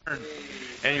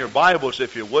In your Bibles,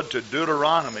 if you would, to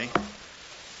Deuteronomy,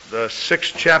 the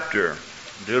 6th chapter.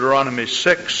 Deuteronomy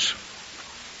 6.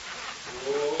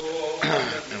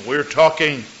 And we're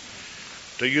talking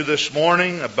to you this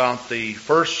morning about the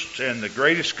first and the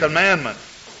greatest commandment.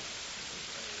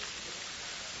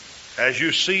 As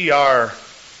you see our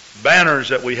banners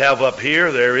that we have up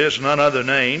here, there is none other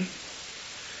name.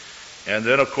 And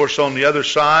then, of course, on the other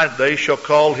side, they shall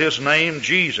call his name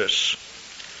Jesus.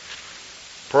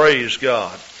 Praise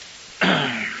God.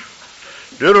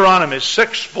 Deuteronomy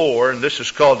 6:4, and this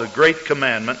is called the Great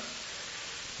Commandment.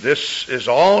 This is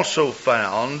also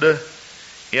found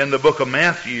in the book of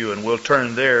Matthew, and we'll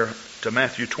turn there to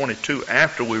Matthew 22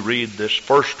 after we read this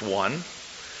first one.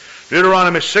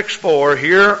 Deuteronomy 6:4,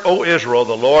 Hear, O Israel,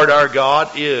 the Lord our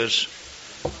God is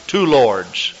two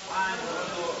Lords.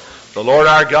 The Lord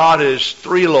our God is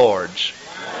three Lords.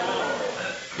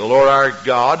 The Lord our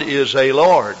God is a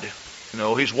Lord. You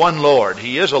know, He's one Lord.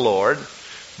 He is a Lord,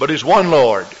 but He's one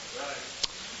Lord.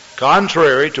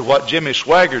 Contrary to what Jimmy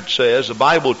Swaggart says, the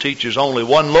Bible teaches only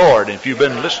one Lord. If you've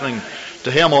been listening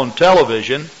to him on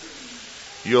television,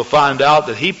 you'll find out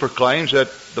that he proclaims that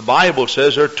the Bible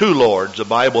says there are two Lords. The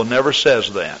Bible never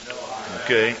says that.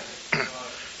 Okay?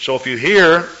 So if you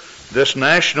hear this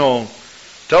national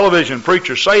television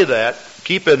preacher say that,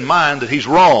 keep in mind that he's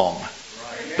wrong.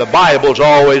 The Bible's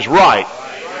always right.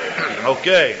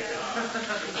 Okay.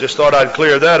 Just thought I'd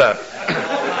clear that up.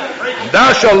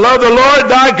 Thou shalt love the Lord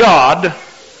thy God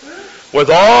with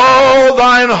all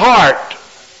thine heart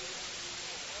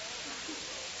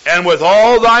and with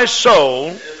all thy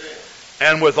soul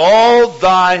and with all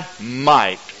thy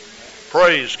might.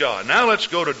 Praise God. Now let's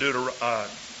go to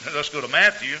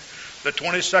Matthew, the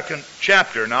 22nd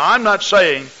chapter. Now I'm not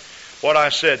saying what I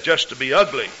said just to be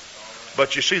ugly,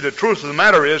 but you see, the truth of the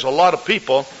matter is a lot of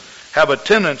people have a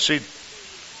tendency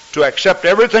to accept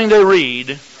everything they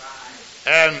read,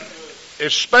 and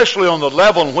especially on the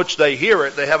level in which they hear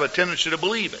it, they have a tendency to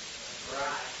believe it.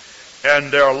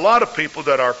 And there are a lot of people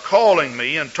that are calling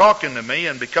me and talking to me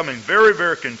and becoming very,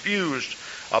 very confused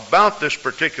about this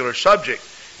particular subject.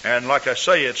 And like I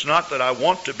say, it's not that I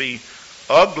want to be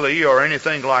ugly or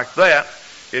anything like that.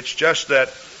 It's just that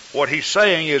what he's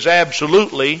saying is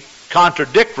absolutely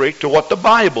contradictory to what the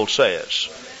Bible says.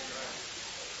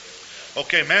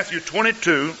 Okay, Matthew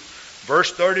 22,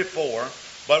 verse 34.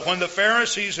 But when the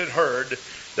Pharisees had heard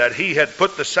that he had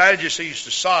put the Sadducees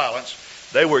to silence,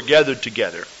 they were gathered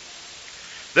together.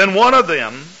 Then one of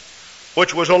them,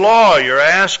 which was a lawyer,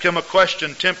 asked him a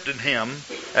question, tempting him,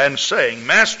 and saying,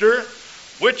 Master,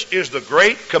 which is the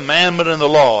great commandment in the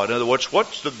law? In other words,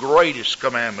 what's the greatest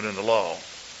commandment in the law?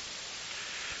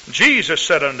 Jesus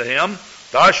said unto him,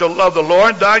 Thou shalt love the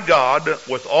Lord thy God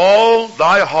with all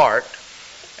thy heart,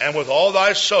 and with all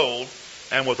thy soul,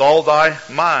 and with all thy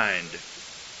mind.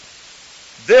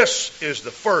 This is the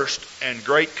first and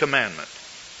great commandment.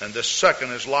 And the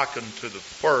second is likened to the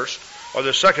first, or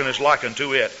the second is likened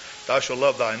to it. Thou shalt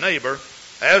love thy neighbor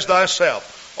as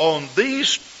thyself. On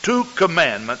these two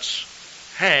commandments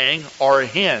hang or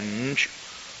hinge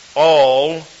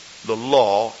all the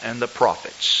law and the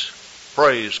prophets.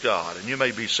 Praise God. And you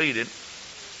may be seated.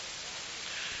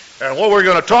 And what we're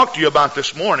going to talk to you about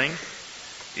this morning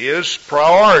is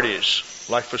priorities,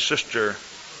 like for Sister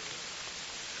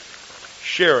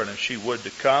Sharon, if she would, to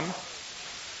come.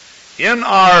 In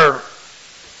our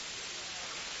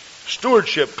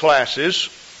stewardship classes,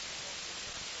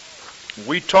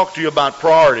 we talk to you about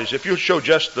priorities. If you'll show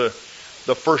just the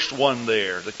first one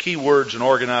there, the key words in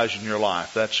organizing your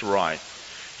life, that's right.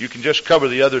 You can just cover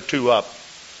the other two up.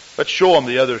 Let's show them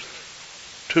the other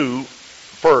two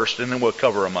first, and then we'll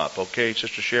cover them up. Okay,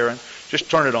 Sister Sharon? Just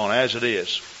turn it on as it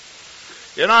is.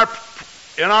 In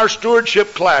our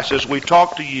stewardship classes, we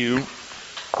talk to you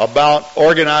about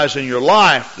organizing your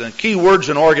life. The key words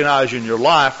in organizing your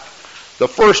life, the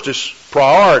first is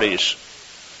priorities.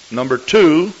 Number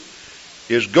 2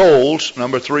 is goals.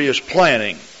 Number 3 is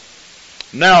planning.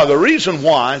 Now, the reason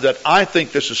why that I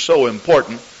think this is so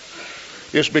important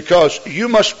is because you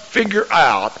must figure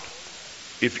out,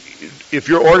 if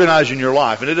you're organizing your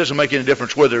life, and it doesn't make any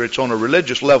difference whether it's on a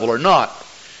religious level or not,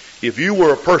 if you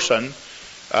were a person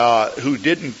who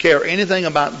didn't care anything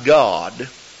about God,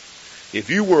 if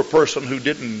you were a person who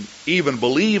didn't even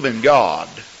believe in God,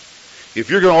 if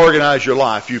you're going to organize your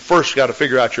life, you first got to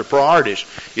figure out your priorities.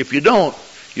 If you don't,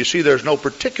 you see there's no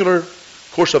particular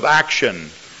course of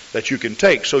action that you can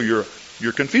take, so you're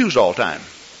confused all the time.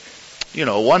 You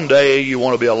know, one day you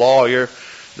want to be a lawyer,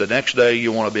 the next day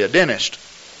you want to be a dentist.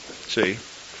 See?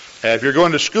 If you're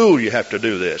going to school, you have to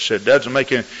do this. It doesn't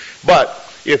make any... But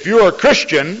if you're a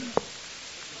Christian,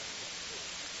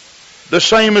 the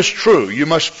same is true. You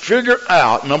must figure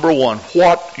out, number one,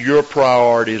 what your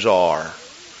priorities are.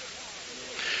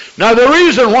 Now, the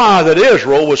reason why that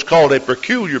Israel was called a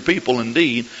peculiar people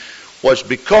indeed was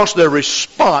because their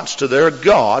response to their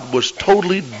God was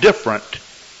totally different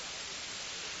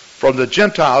from the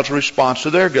Gentiles' response to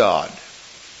their God.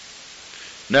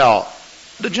 Now,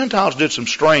 the Gentiles did some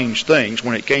strange things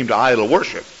when it came to idol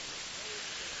worship.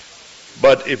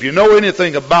 But if you know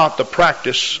anything about the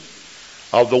practice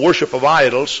of the worship of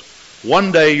idols,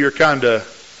 one day you're kind of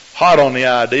hot on the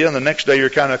idea, and the next day you're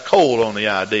kind of cold on the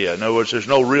idea. In other words, there's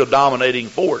no real dominating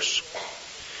force.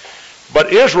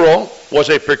 But Israel was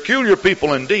a peculiar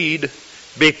people indeed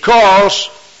because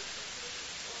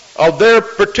of their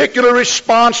particular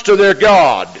response to their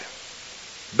God.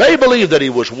 They believed that He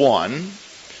was one.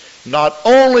 Not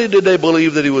only did they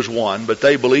believe that He was one, but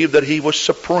they believed that He was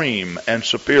supreme and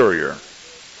superior.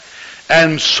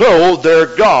 And so their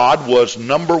God was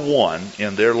number one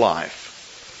in their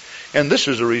life. And this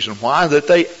is the reason why that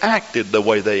they acted the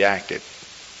way they acted.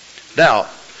 Now,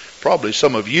 probably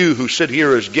some of you who sit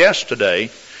here as guests today,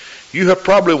 you have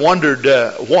probably wondered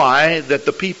why that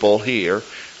the people here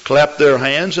clap their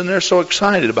hands and they're so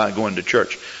excited about going to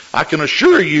church. I can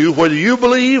assure you, whether you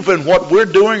believe in what we're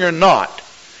doing or not,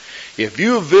 if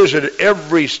you visited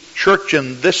every church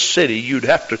in this city, you'd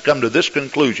have to come to this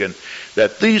conclusion,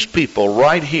 that these people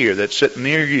right here that sit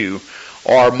near you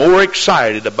are more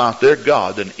excited about their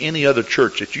God than any other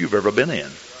church that you've ever been in.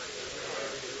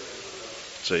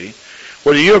 See?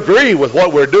 Whether you agree with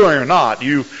what we're doing or not,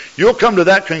 you'll come to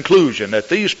that conclusion that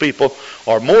these people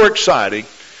are more excited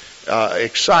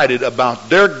about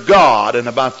their God and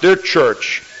about their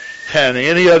church than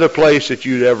any other place that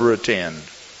you'd ever attend.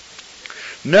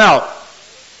 Now,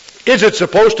 is it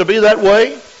supposed to be that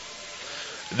way?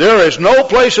 There is no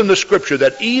place in the Scripture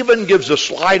that even gives the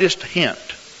slightest hint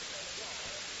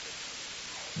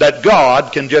that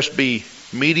God can just be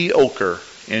mediocre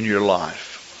in your life.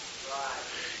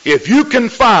 If you can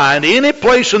find any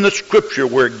place in the Scripture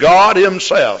where God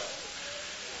Himself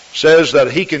says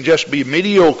that He can just be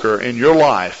mediocre in your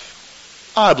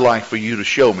life, I'd like for you to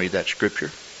show me that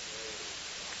Scripture.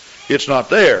 It's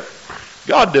not there.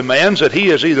 God demands that He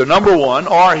is either number one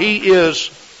or He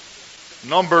is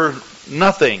number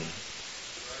nothing.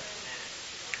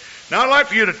 Now I'd like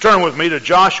for you to turn with me to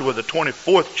Joshua, the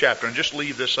 24th chapter, and just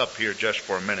leave this up here just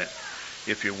for a minute,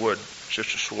 if you would,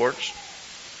 Sister Swartz.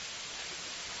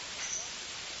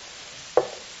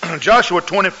 Joshua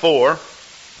 24,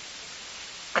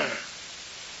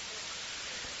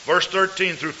 verse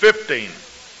 13 through 15.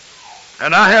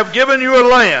 And I have given you a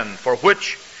land for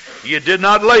which ye did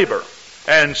not labor,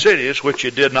 and cities which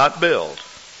ye did not build.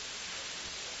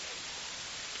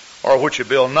 Or which ye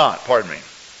build not, pardon me.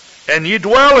 And ye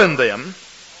dwell in them.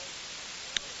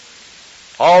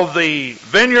 All the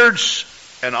vineyards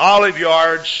and olive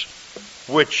yards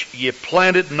which ye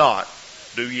planted not,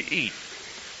 do ye eat.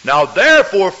 Now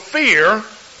therefore fear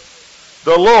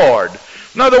the Lord.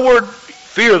 Now the word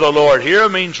fear the Lord here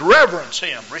means reverence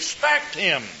Him, respect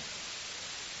Him,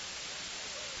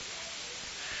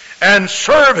 and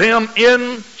serve Him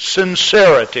in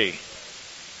sincerity.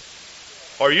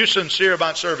 Are you sincere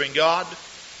about serving God?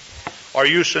 Are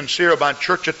you sincere about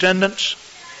church attendance?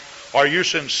 Are you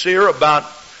sincere about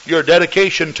your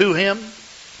dedication to Him?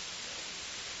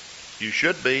 You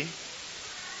should be.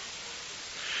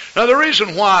 Now the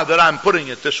reason why that I'm putting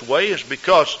it this way is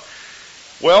because,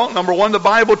 well, number one, the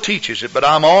Bible teaches it, but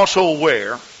I'm also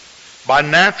aware by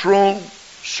natural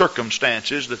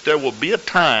circumstances that there will be a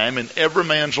time in every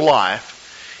man's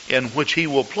life in which he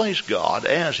will place God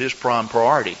as his prime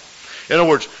priority. In other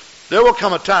words, there will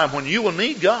come a time when you will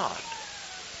need God.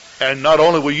 And not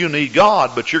only will you need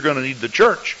God, but you're going to need the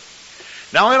church.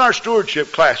 Now in our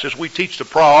stewardship classes, we teach the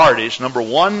priorities. Number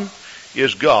one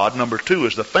is God. Number two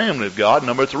is the family of God.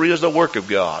 Number three is the work of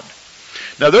God.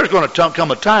 Now there's going to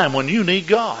come a time when you need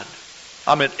God.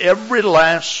 I mean, every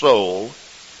last soul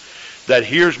that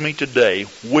hears me today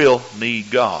will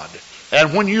need God.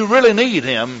 And when you really need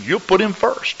Him, you'll put Him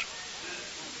first.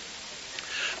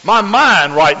 My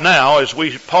mind right now, as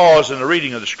we pause in the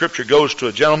reading of the Scripture, goes to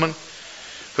a gentleman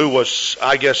who was,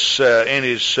 I guess, in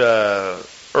his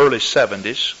early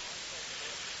 70s,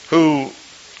 who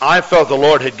I felt the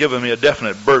Lord had given me a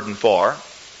definite burden for.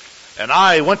 And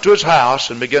I went to his house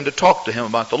and began to talk to him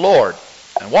about the Lord.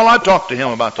 And while I talked to him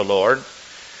about the Lord,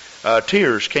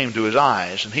 tears came to his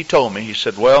eyes. And he told me, he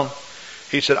said,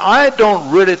 I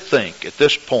don't really think at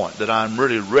this point that I'm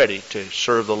really ready to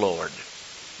serve the Lord.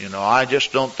 You know, I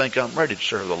just don't think I'm ready to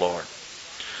serve the Lord.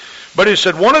 But he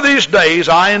said, one of these days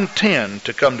I intend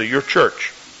to come to your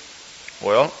church.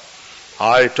 Well,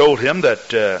 I told him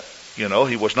that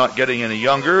He was not getting any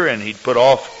younger, and he'd put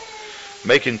off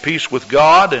making peace with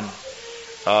God and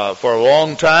for a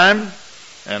long time.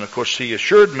 And of course, he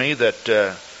assured me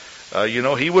that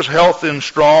he was healthy and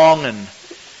strong,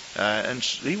 and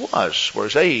he was for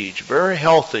his age, very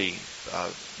healthy,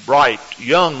 bright,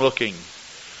 young-looking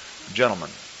gentleman,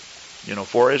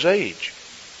 for his age.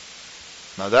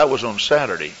 Now that was on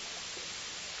Saturday.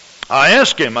 I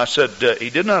asked him. I said he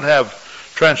did not have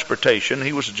transportation.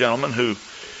 He was a gentleman who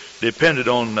depended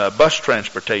on bus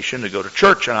transportation to go to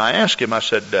church. And I asked him, I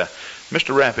said,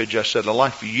 Mr. Rappage, I said, I'd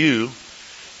like for you,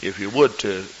 if you would,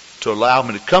 to allow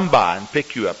me to come by and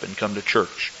pick you up and come to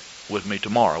church with me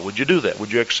tomorrow. Would you do that?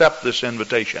 Would you accept this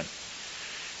invitation?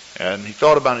 And he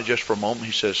thought about it just for a moment.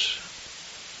 He says,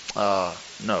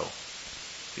 no,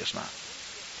 guess not.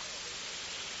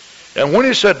 And when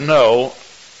he said no,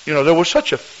 there was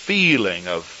such a feeling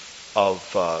of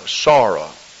sorrow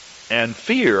and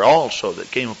fear also that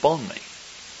came upon me.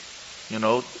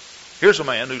 Here's a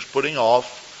man who's putting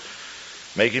off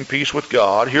making peace with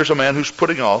God. Here's a man who's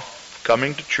putting off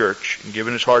coming to church and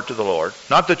giving his heart to the Lord.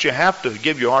 Not that you have to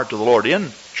give your heart to the Lord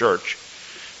in church,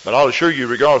 but I'll assure you,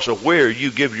 regardless of where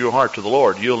you give your heart to the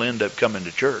Lord, you'll end up coming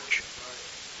to church.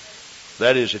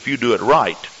 That is, if you do it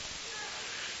right.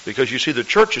 Because you see, the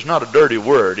church is not a dirty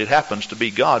word. It happens to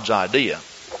be God's idea.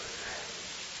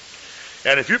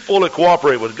 And if you fully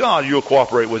cooperate with God, you'll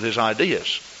cooperate with His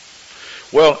ideas.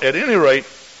 Well, at any rate,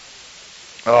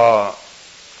 I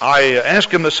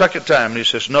asked him the second time, and he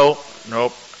says, nope.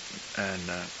 And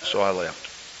so I left.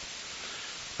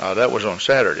 That was on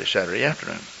Saturday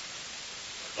afternoon.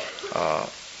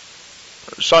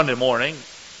 Sunday morning,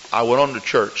 I went on to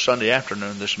church. Sunday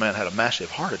afternoon, this man had a massive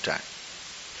heart attack.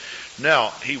 Now,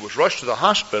 he was rushed to the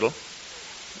hospital,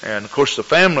 and of course the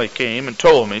family came and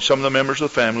told me. Some of the members of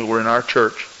the family were in our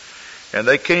church, and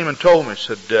they came and told me,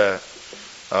 said,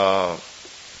 Mr.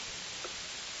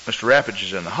 Rappage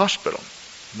is in the hospital,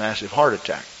 massive heart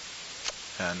attack.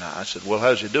 And I said, well,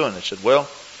 how's he doing? They said, well,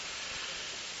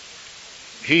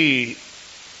 he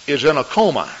is in a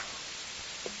coma.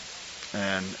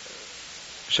 And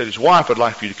he said his wife would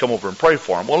like for you to come over and pray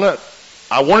for him. Well,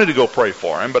 I wanted to go pray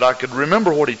for him, but I could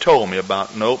remember what he told me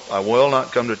about, nope, I will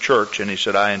not come to church. And he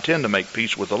said, I intend to make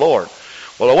peace with the Lord.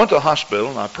 Well, I went to the hospital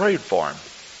and I prayed for him.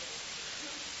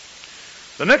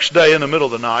 The next day in the middle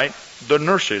of the night, the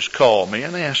nurses called me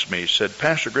and asked me, said,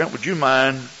 Pastor Grant, would you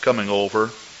mind coming over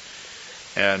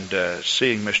and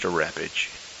seeing Mr. Rappage?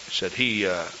 He said, he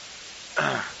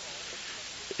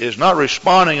is not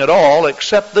responding at all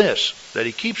except this, that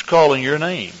he keeps calling your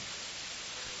name.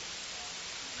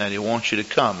 And he wants you to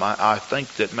come. I think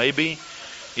that maybe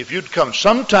if you'd come,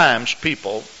 sometimes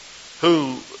people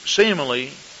who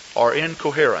seemingly are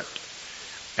incoherent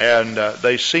and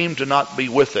they seem to not be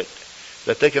with it,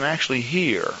 that they can actually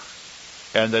hear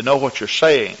and they know what you're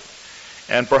saying.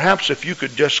 And perhaps if you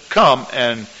could just come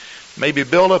and maybe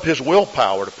build up his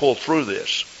willpower to pull through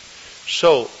this.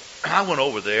 So I went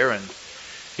over there and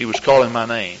he was calling my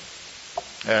name.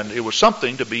 And it was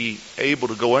something to be able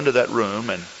to go into that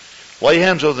room and lay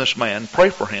hands on this man, pray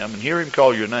for him, and hear him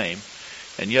call your name,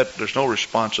 and yet there's no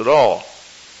response at all.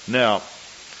 Now,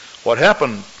 what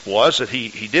happened was that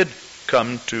he did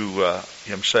come to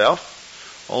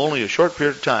himself, only a short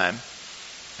period of time,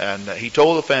 and he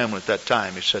told the family at that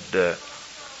time, he said,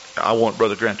 I want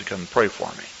Brother Grant to come and pray for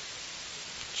me.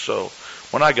 So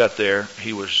when I got there,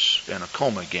 he was in a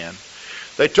coma again.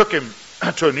 They took him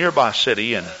to a nearby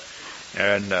city and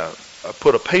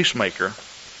put a pacemaker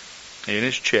in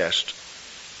his chest,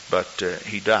 but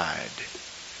he died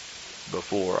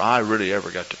before I really ever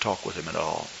got to talk with him at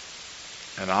all.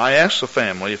 And I asked the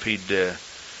family if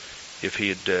he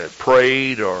had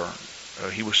prayed or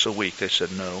he was so weak. They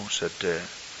said no. Said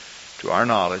to our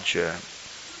knowledge,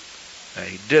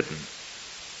 he didn't.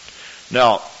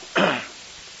 Now,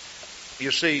 you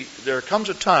see, there comes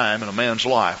a time in a man's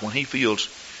life when he feels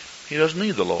he doesn't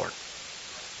need the Lord.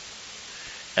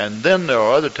 And then there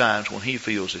are other times when he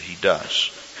feels that he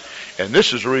does. And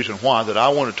this is the reason why that I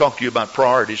want to talk to you about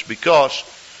priorities, because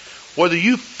whether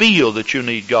you feel that you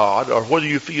need God or whether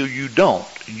you feel you don't,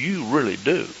 you really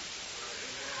do.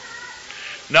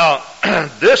 Now,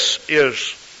 this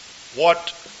is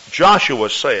what Joshua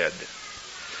said.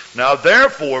 Now,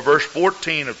 therefore, verse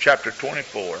 14 of chapter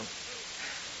 24,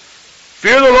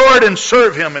 fear the Lord and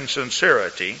serve Him in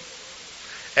sincerity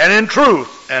and in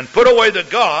truth, and put away the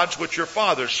gods which your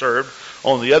fathers served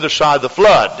on the other side of the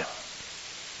flood,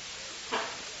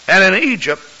 and in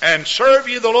Egypt, and serve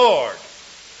ye the Lord.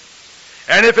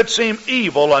 And if it seem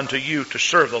evil unto you to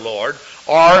serve the Lord,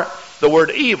 or the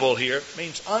word evil here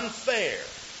means unfair.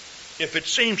 If it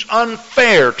seems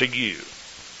unfair to you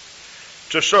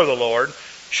to serve the Lord,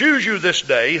 choose you this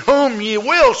day whom ye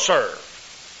will serve.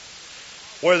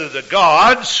 Whether the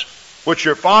gods which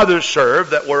your fathers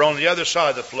served that were on the other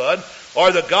side of the flood,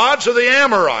 or the gods of the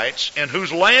Amorites in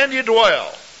whose land ye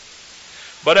dwell.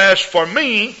 But as for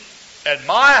me and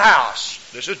my house,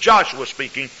 this is Joshua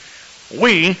speaking,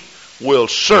 we will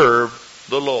serve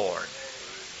the Lord.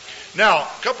 Now,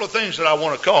 a couple of things that I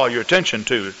want to call your attention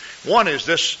to. One is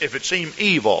this, if it seem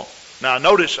evil. Now,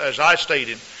 notice, as I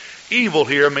stated, evil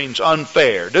here means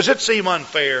unfair. Does it seem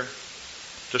unfair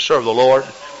to serve the Lord?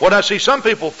 Well, I see some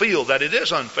people feel that it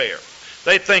is unfair.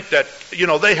 They think that,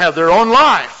 they have their own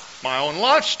life, my own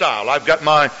lifestyle. I've got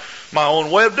my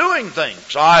own way of doing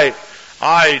things. I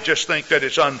just think that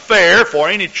it's unfair for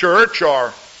any church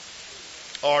or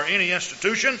any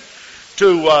institution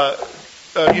to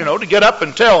get up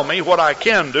and tell me what I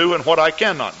can do and what I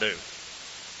cannot do.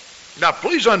 Now,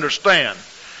 please understand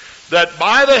that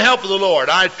by the help of the Lord,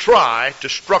 I try to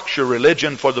structure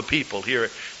religion for the people here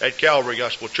at Calvary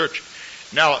Gospel Church.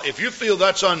 Now, if you feel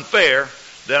that's unfair,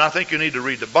 then I think you need to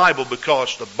read the Bible,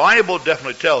 because the Bible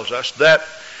definitely tells us that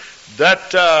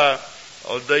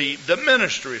the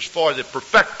ministries for the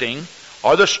perfecting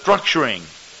or the structuring,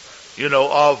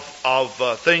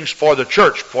 of things for the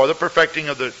church, for the perfecting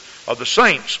of the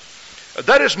saints.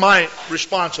 That is my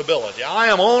responsibility. I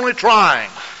am only trying,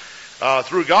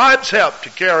 through God's help, to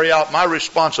carry out my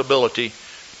responsibility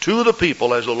to the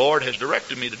people as the Lord has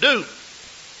directed me to do.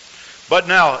 But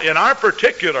now, in our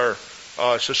particular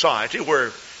society,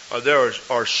 where there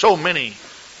are so many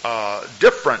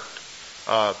different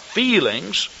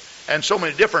feelings and so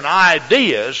many different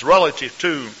ideas relative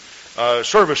to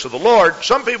service of the Lord,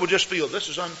 some people just feel this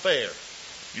is unfair.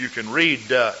 You can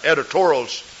read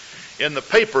editorials in the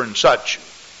paper and such,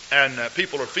 and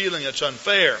people are feeling it's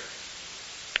unfair.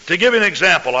 To give you an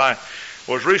example, I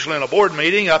was recently in a board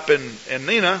meeting up in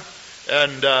Neenah,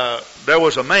 and there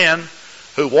was a man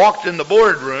who walked in the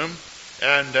boardroom,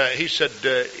 and he said,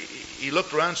 he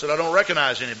looked around and said, I don't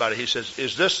recognize anybody. He says,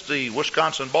 is this the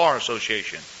Wisconsin Bar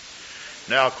Association?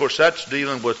 Now, of course, that's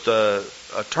dealing with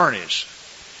attorneys.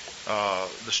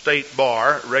 The state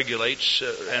bar regulates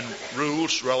and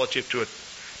rules relative to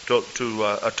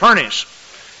attorneys.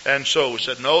 And so we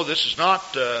said, no, this is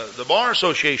not the Bar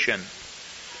Association.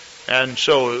 And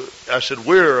so I said,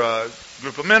 we're a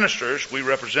group of ministers. We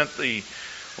represent the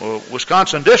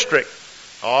Wisconsin district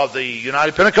of the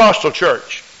United Pentecostal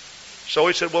Church. So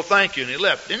he said, well, thank you. And he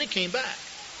left. Then he came back.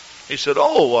 He said,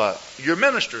 you're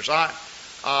ministers. Now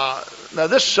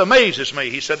this amazes me.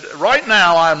 He said, right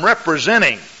now I'm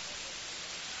representing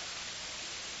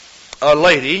a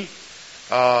lady,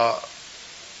 a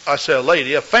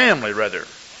family rather,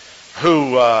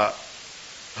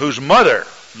 whose mother,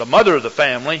 the mother of the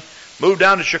family, moved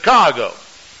down to Chicago.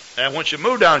 And when she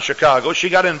moved down to Chicago, she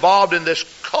got involved in this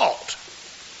cult.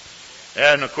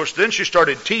 And of course, then she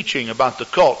started teaching about the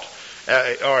cult,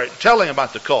 or telling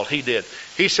about the cult. He did.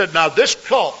 He said, now this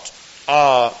cult,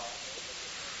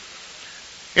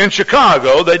 in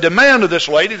Chicago, they demanded this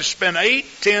lady to spend 8,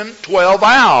 10, 12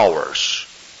 hours,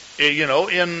 in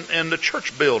the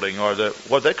church building, or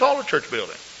what they call a church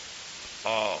building.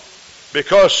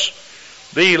 Because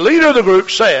the leader of the group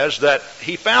says that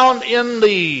he found in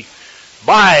the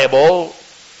Bible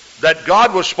that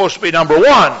God was supposed to be number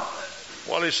one.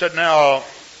 Well, he said,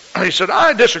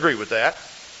 I disagree with that,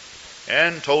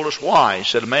 and told us why. He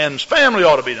said a man's family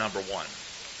ought to be number one.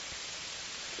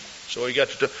 So he got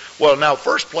to, now,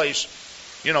 first place,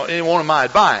 any one of my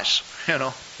advice,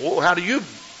 how do you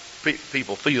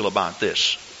people feel about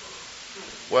this?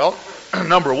 Well,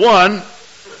 number one,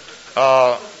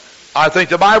 I think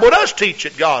the Bible does teach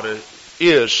that God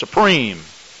is supreme.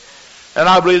 And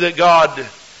I believe that God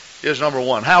is number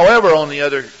one. However, on the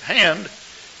other hand,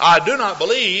 I do not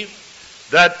believe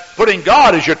that putting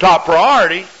God as your top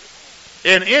priority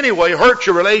in any way hurts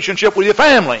your relationship with your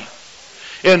family.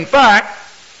 In fact,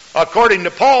 according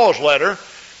to Paul's letter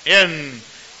in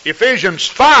Ephesians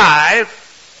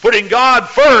 5, putting God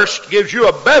first gives you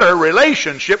a better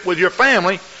relationship with your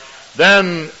family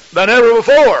than ever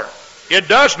before. It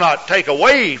does not take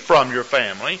away from your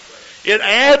family. It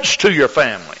adds to your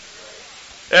family.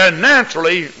 And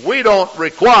naturally, we don't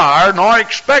require nor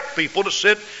expect people to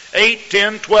sit 8,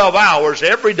 10, 12 hours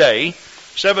every day,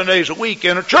 7 days a week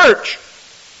in a church.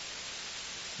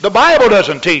 The Bible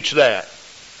doesn't teach that.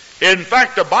 In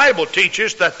fact, the Bible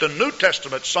teaches that the New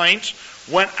Testament saints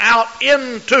went out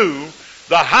into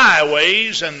the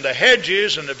highways and the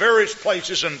hedges and the various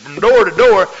places, and from door to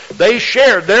door, they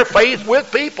shared their faith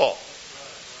with people.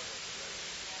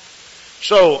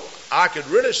 So I could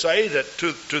really say that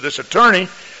to this attorney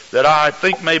that I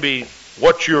think maybe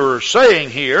what you're saying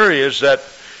here is that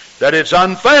it's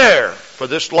unfair for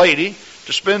this lady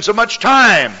to spend so much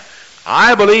time.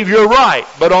 I believe you're right.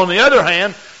 But on the other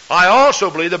hand, I also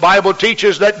believe the Bible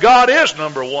teaches that God is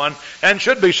number one and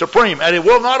should be supreme. And it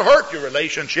will not hurt your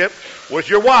relationship with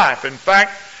your wife. In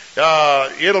fact,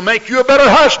 it'll make you a better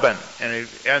husband.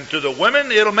 And to the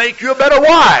women, it'll make you a better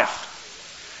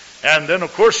wife. And then,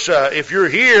 of course, if you're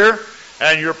here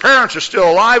and your parents are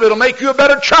still alive, it'll make you a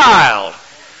better child.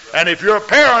 And if you're a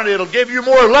parent, it'll give you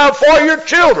more love for your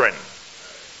children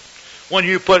when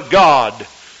you put God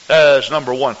as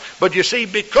number one. But you see,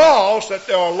 because that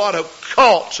there are a lot of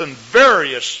cults and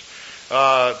various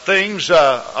things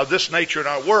of this nature in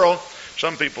our world,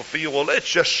 some people feel, well,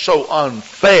 it's just so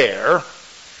unfair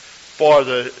for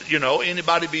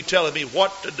anybody be telling me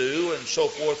what to do and so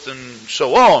forth and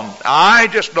so on. I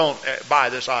just don't buy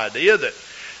this idea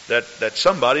that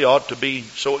somebody ought to be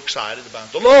so excited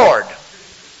about the Lord.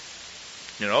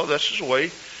 This is the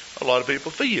way a lot of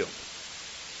people feel.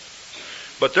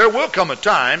 But there will come a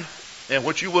time in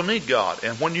which you will need God.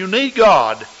 And when you need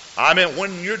God,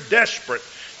 when you're desperate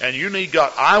and you need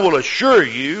God, I will assure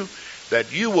you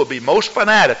that you will be most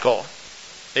fanatical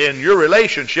in your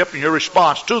relationship and your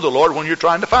response to the Lord when you're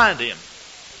trying to find Him.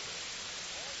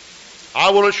 I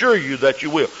will assure you that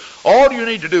you will. All you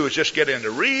need to do is just get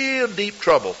into real deep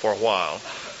trouble for a while.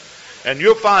 And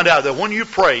you'll find out that when you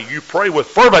pray with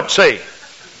fervency.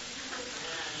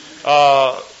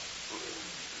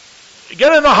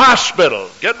 Get in the hospital.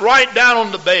 Get right down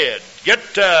on the bed. Get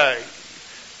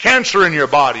cancer in your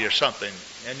body or something.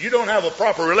 And you don't have a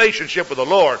proper relationship with the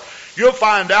Lord. You'll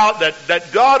find out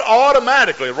that God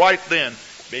automatically right then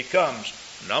becomes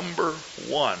number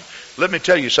one. Let me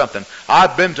tell you something.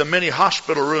 I've been to many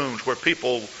hospital rooms where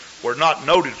people were not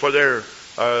noted for their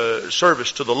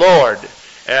service to the Lord.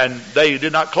 And they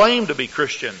did not claim to be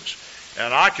Christians.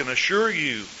 And I can assure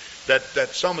you that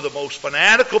some of the most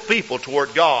fanatical people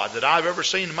toward God that I've ever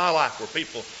seen in my life were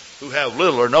people who have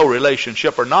little or no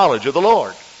relationship or knowledge of the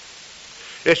Lord.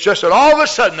 It's just that all of a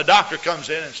sudden the doctor comes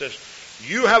in and says,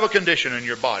 you have a condition in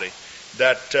your body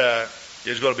that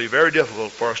is going to be very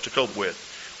difficult for us to cope with.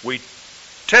 We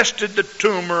tested the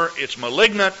tumor, it's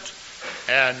malignant,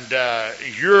 and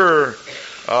your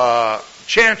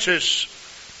chances,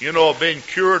 of being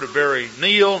cured are very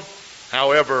nil.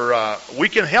 However, we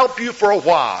can help you for a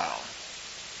while.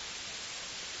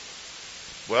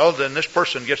 Well, then this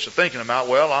person gets to thinking about,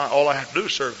 all I have to do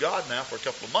is serve God now for a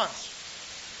couple of months.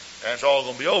 And it's all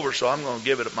going to be over, so I'm going to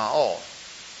give it my all.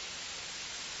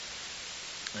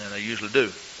 And they usually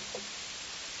do.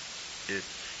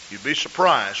 You'd be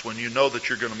surprised when you know that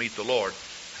you're going to meet the Lord,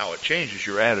 how it changes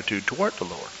your attitude toward the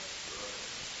Lord.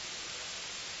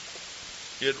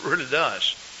 It really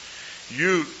does.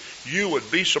 You would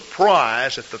be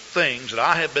surprised at the things that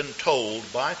I have been told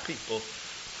by people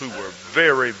who were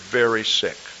very, very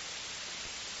sick.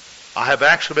 I have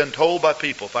actually been told by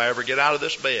people, if I ever get out of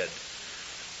this bed,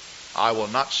 I will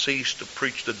not cease to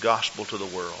preach the gospel to the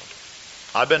world.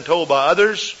 I've been told by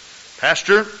others,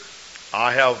 Pastor,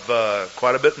 I have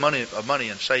quite a bit of money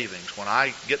in savings. When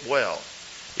I get well,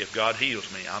 if God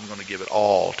heals me, I'm going to give it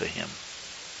all to Him.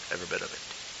 Every bit of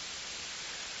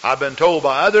it. I've been told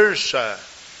by others,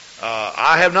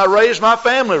 I have not raised my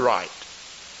family right.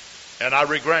 And I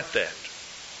regret that.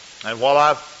 And while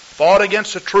I've fought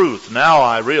against the truth, now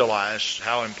I realize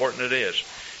how important it is.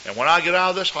 And when I get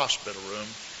out of this hospital room,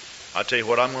 I'll tell you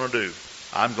what I'm going to do.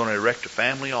 I'm going to erect a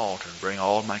family altar and bring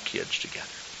all my kids together.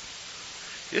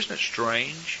 Isn't it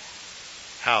strange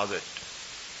how that,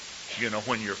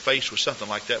 when you're faced with something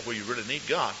like that where you really need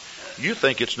God, you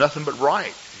think it's nothing but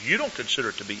right. You don't consider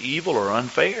it to be evil or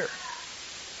unfair.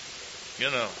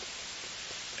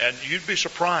 And you'd be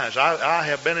surprised. I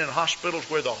have been in hospitals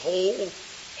where the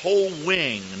whole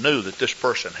wing knew that this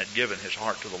person had given his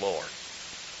heart to the Lord.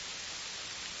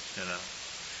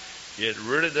 It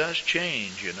really does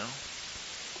change,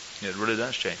 It really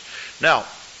does change. Now,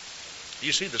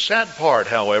 you see, the sad part,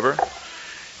 however,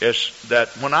 is that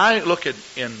when I look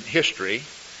in history,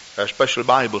 especially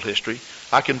Bible history,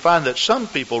 I can find that some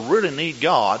people really need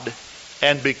God,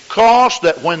 and because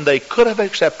that when they could have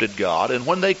accepted God and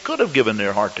when they could have given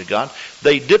their heart to God,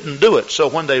 they didn't do it. So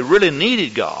when they really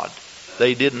needed God,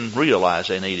 they didn't realize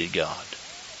they needed God.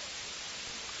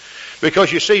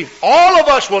 Because you see, all of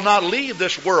us will not leave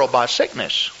this world by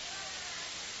sickness.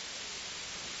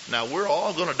 Now, we're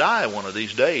all going to die one of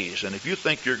these days, and if you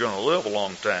think you're going to live a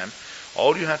long time,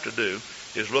 all you have to do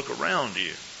is look around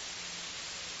you.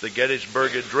 The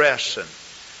Gettysburg Address. And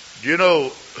do you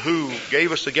know who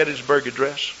gave us the Gettysburg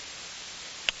Address?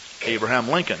 Abraham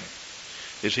Lincoln.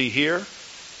 Is he here?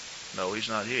 No, he's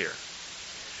not here.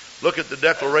 Look at the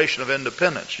Declaration of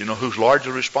Independence. You know who's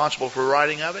largely responsible for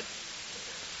writing of it?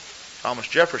 Thomas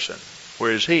Jefferson.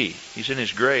 Where is he? He's in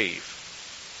his grave.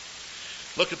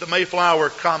 Look at the Mayflower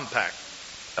Compact.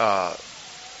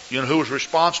 You know who was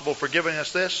responsible for giving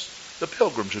us this? The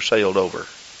Pilgrims who sailed over.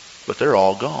 But they're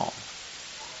all gone.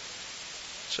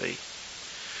 See?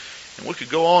 And we could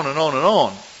go on and on and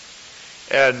on.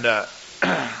 And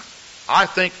I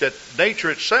think that nature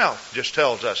itself just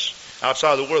tells us,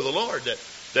 outside of the word of the Lord,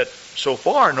 that so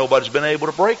far nobody's been able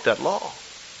to break that law.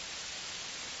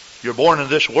 You're born in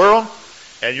this world,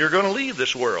 and you're going to leave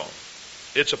this world.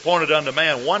 It's appointed unto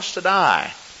man once to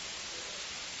die.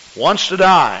 Once to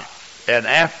die, and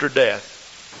after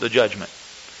death, the judgment.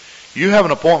 You have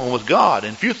an appointment with God,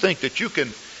 and if you think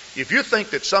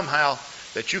that somehow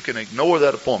that you can ignore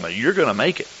that appointment, you're going to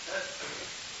make it.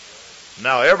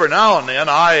 Now, every now and then,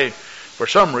 for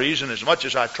some reason, as much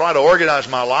as I try to organize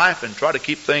my life and try to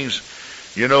keep things,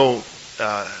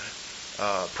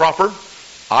 proper,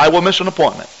 I will miss an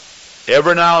appointment.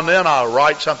 Every now and then, I'll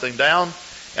write something down,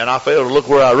 and I fail to look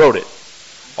where I wrote it.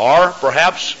 Or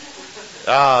perhaps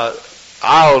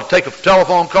I'll take a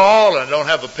telephone call and I don't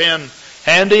have a pen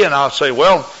handy, and I'll say,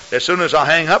 well, as soon as I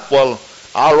hang up,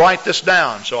 I'll write this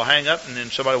down. So I hang up, and then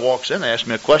somebody walks in, asks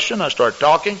me a question, I start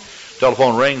talking,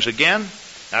 telephone rings again.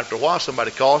 After a while,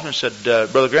 somebody calls me and said,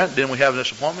 Brother Grant, didn't we have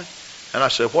this appointment? And I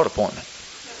said, what appointment?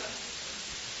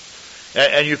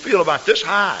 And you feel about this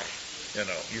high.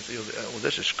 You feel,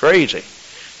 this is crazy.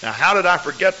 Now, how did I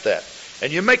forget that?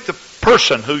 And you make the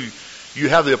person who you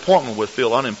have the appointment with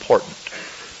feel unimportant.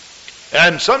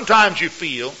 And sometimes you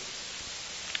feel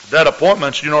that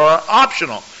appointments, are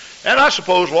optional. And I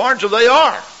suppose largely they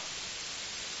are.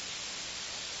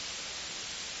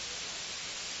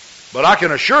 But I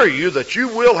can assure you that you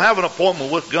will have an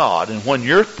appointment with God, and when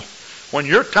your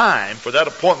time for that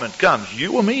appointment comes,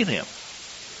 you will meet Him.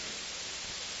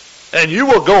 And you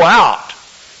will go out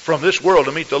from this world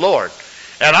to meet the Lord.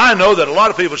 And I know that a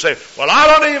lot of people say, well, I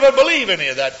don't even believe any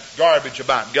of that garbage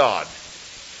about God.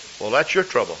 Well, that's your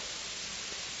trouble.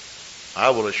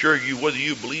 I will assure you, whether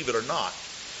you believe it or not,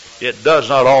 it does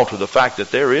not alter the fact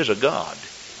that there is a God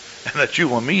and that you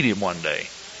will meet Him one day.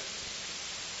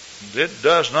 It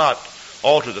does not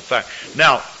alter the fact.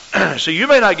 Now, see, you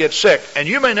may not get sick, and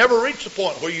you may never reach the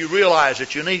point where you realize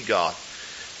that you need God.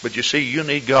 But you see, you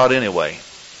need God anyway.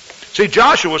 See,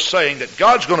 Joshua was saying that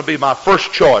God's going to be my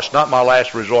first choice, not my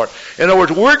last resort. In other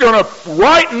words,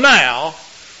 right now,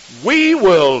 we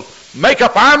will make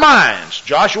up our minds.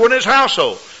 Joshua and his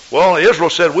household. Well, Israel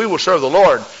said, we will serve the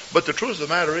Lord. But the truth of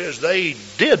the matter is, they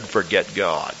did forget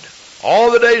God.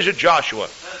 All the days of Joshua,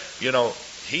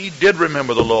 he did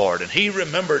remember the Lord. And he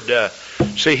remembered,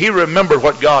 he remembered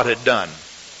what God had done.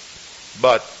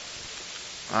 But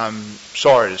I'm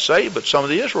sorry to say, but some of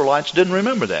the Israelites didn't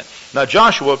remember that. Now,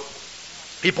 Joshua,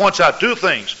 he points out two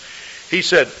things. He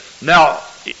said, now,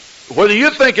 whether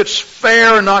you think it's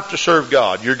fair not to serve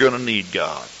God, you're going to need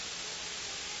God.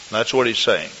 That's what he's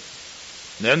saying.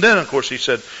 And then, of course, he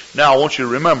said, now I want you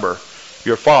to remember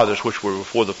your fathers which were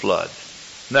before the flood.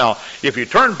 Now, if you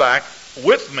turn back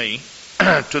with me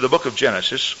to the book of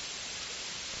Genesis,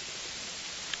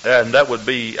 and that would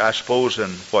be, I suppose, in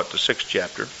the 6th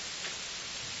chapter.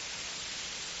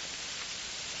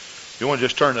 You want to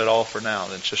just turn that off for now,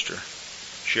 then, Sister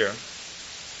Sharon.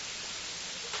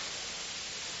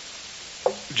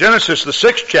 Genesis, the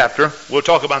 6th chapter, we'll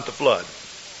talk about the flood.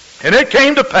 And it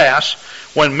came to pass,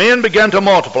 when men began to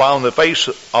multiply on the face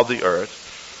of the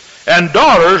earth, and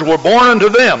daughters were born unto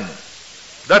them,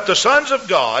 that the sons of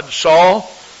God saw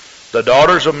the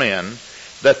daughters of men,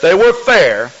 that they were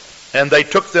fair, and they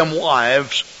took them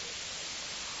wives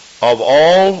of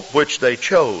all which they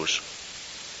chose.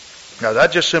 Now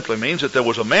that just simply means that there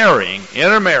was a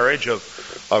intermarriage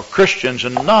of Christians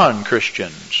and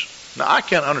non-Christians. Now I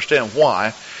can't understand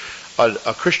why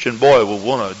a Christian boy would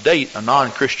want to date a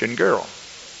non-Christian girl.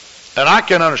 And I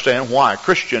can't understand why a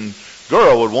Christian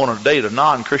girl would want to date a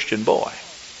non-Christian boy.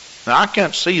 Now I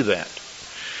can't see that.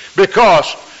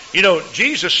 Because,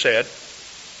 Jesus said,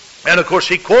 and of course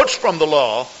he quotes from the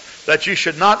law, that you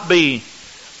should not be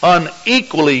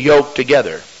unequally yoked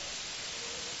together.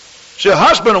 See, a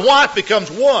husband and wife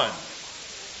becomes one.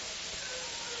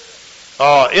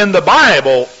 In the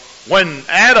Bible, when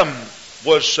Adam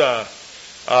was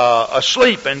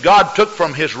asleep and God took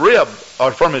from his rib,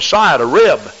 or from his side, a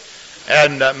rib,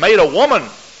 and made a woman,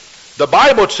 the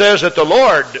Bible says that the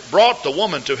Lord brought the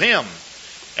woman to him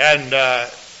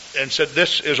and said,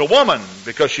 this is a woman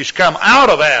because she's come out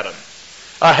of Adam.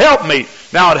 A helpmeet.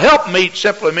 Now, a helpmeet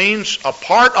simply means a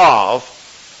part of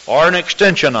or an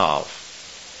extension of.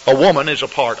 A woman is a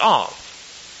part of.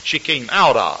 She came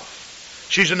out of.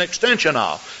 She's an extension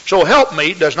of. So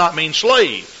helpmeet does not mean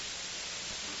slave.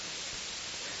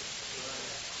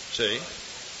 See?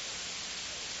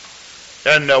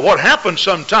 And what happens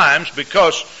sometimes,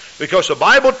 because the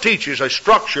Bible teaches a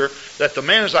structure that the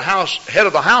man is the head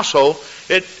of the household,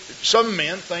 some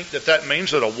men think that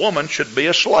means that a woman should be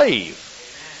a slave.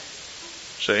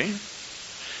 See?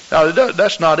 Now,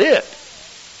 that's not it.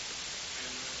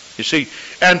 You see,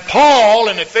 and Paul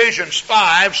in Ephesians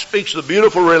 5 speaks of the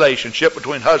beautiful relationship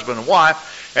between husband and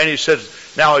wife, and he says,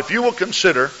 now if you will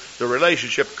consider the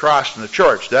relationship of Christ and the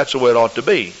church, that's the way it ought to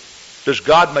be. Does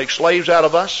God make slaves out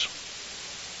of us?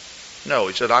 No,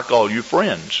 he said, I call you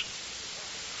friends.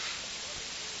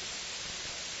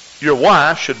 Your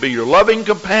wife should be your loving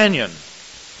companion.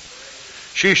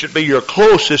 She should be your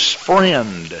closest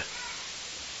friend.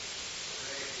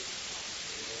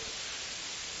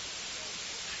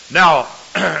 Now,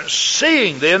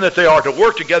 seeing then that they are to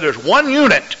work together as one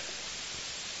unit,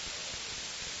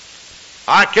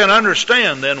 I can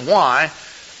understand then why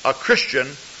a Christian,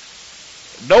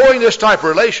 knowing this type of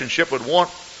relationship, would want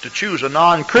to choose a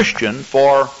non-Christian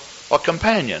for a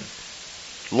companion.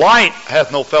 Light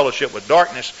hath no fellowship with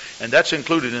darkness, and that's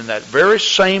included in that very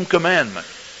same commandment,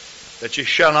 that you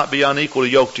shall not be unequally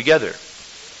yoked together.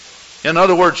 In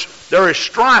other words, there is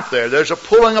strife there. There's a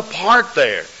pulling apart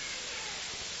there.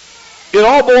 It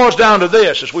all boils down to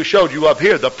this, as we showed you up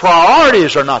here. The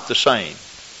priorities are not the same.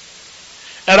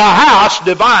 And a house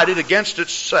divided against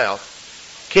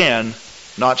itself can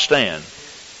not stand.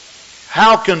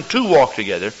 How can two walk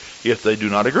together if they do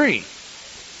not agree?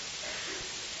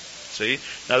 See?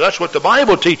 Now that's what the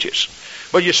Bible teaches.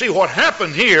 But you see what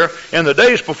happened here in the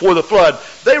days before the flood,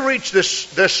 they reached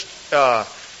this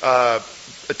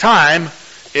time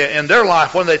in their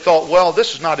life when they thought, well,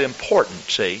 this is not important,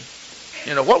 see?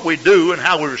 You know, what we do and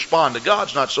how we respond to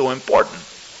God's not so important.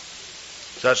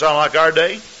 Does that sound like our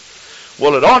day?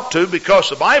 Well, it ought to, because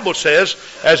the Bible says,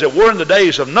 as it were in the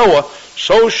days of Noah,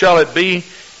 so shall it be,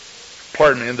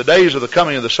 in the days of the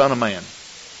coming of the Son of Man.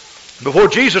 Before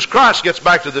Jesus Christ gets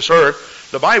back to this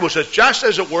earth, the Bible says, just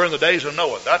as it were in the days of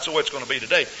Noah. That's the way it's going to be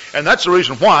today. And that's the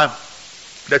reason why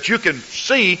that you can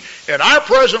see in our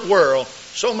present world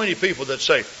so many people that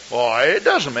say, well, it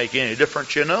doesn't make any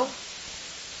difference, you know.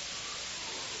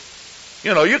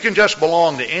 You know, you can just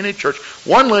belong to any church.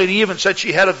 One lady even said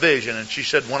she had a vision, and she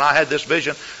said, when I had this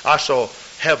vision, I saw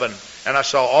heaven, and I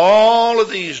saw all of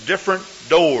these different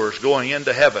doors going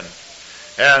into heaven.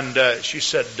 And she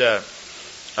said there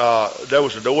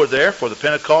was a door there for the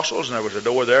Pentecostals, and there was a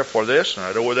door there for this, and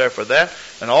a door there for that,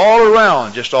 and all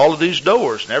around, just all of these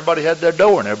doors, and everybody had their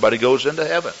door, and everybody goes into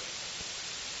heaven.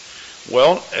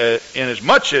 Well,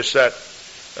 inasmuch as that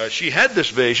she had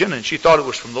this vision, and she thought it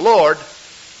was from the Lord,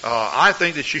 I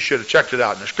think that she should have checked it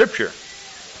out in the Scripture.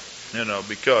 You know,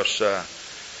 because,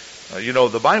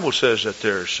 the Bible says that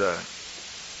there's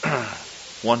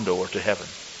one door to heaven.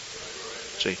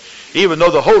 See, even though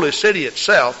the holy city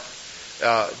itself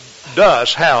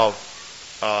does have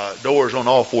doors on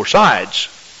all four sides,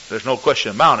 there's no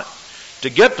question about it. To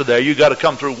get to there, you got to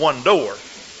come through one door,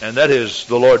 and that is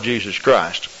the Lord Jesus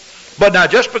Christ. But now,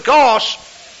 just because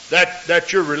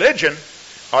that your religion,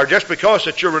 or just because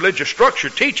that your religious structure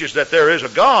teaches that there is a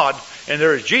God and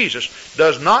there is Jesus,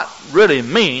 does not really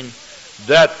mean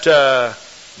that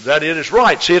that it is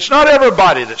right. See, it's not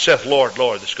everybody that saith, Lord,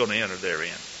 Lord, that's going to enter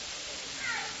therein.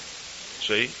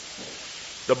 See?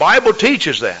 The Bible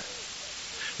teaches that.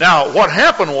 Now, what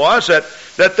happened was that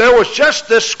there was just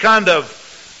this kind of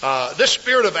this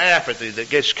spirit of apathy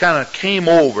that kind of came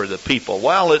over the people.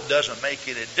 Well, it doesn't make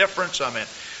any difference. I mean,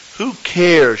 who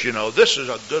cares? You know, this is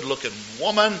a good-looking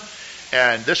woman,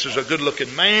 and this is a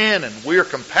good-looking man, and we're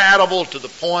compatible to the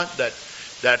point that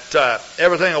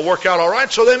everything will work out all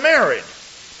right. So they married.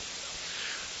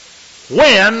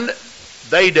 When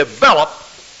they developed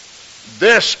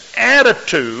this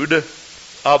attitude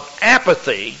of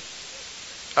apathy,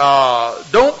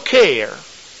 don't care,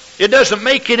 it doesn't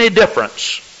make any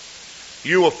difference,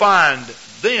 you will find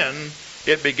then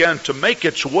it began to make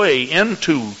its way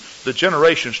into the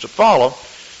generations to follow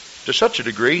to such a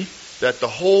degree that the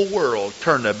whole world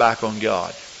turned their back on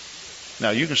God. Now,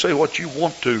 you can say what you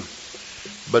want to,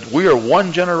 but we are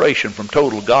one generation from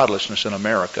total godlessness in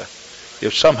America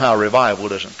if somehow revival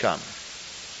doesn't come.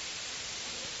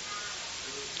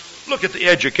 Look at the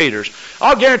educators.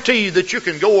 I'll guarantee you that you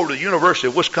can go over to the University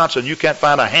of Wisconsin and you can't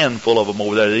find a handful of them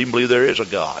over there that even believe there is a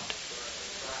God.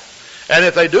 And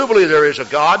if they do believe there is a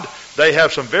God, they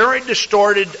have some very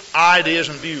distorted ideas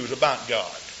and views about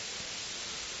God.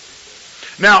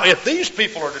 Now, if these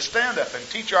people are to stand up and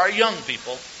teach our young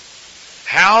people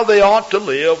how they ought to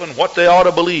live and what they ought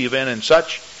to believe in and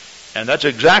such, And that's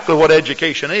exactly what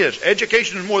education is.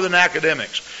 Education is more than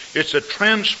academics. It's a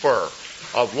transfer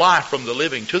of life from the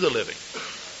living to the living.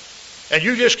 And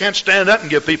you just can't stand up and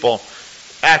give people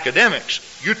academics.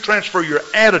 You transfer your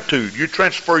attitude. You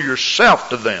transfer yourself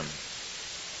to them.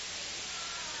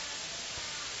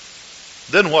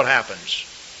 Then what happens?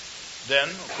 Then,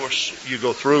 of course, you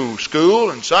go through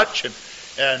school and such,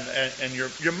 and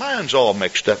your mind's all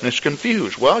mixed up and it's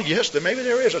confused. Well, yes, maybe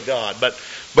there is a God, but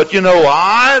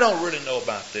I don't really know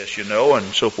about this,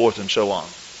 and so forth and so on.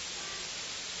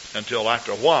 Until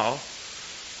after a while,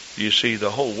 you see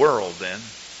the whole world then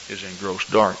is in gross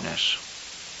darkness.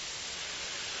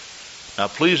 Now,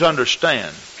 please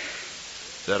understand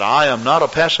that I am not a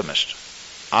pessimist.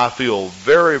 I feel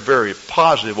very, very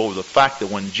positive over the fact that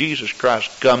when Jesus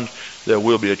Christ comes, there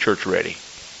will be a church ready.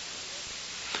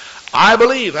 I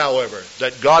believe, however,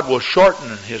 that God will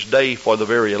shorten His day for the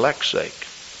very elect's sake,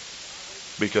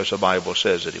 because the Bible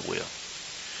says that He will.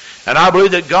 And I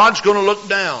believe that God's going to look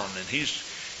down, and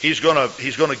He's going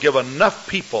to give enough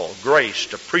people grace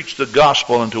to preach the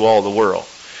gospel into all the world.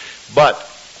 But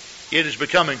it is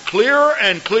becoming clearer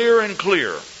and clearer and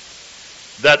clearer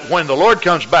that when the Lord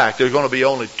comes back, there's going to be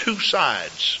only two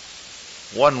sides,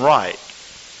 one right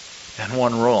and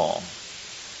one wrong.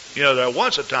 There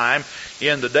was a time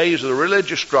in the days of the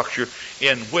religious structure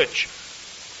in which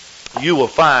you will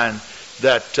find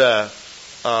that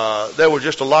there were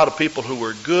just a lot of people who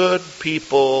were good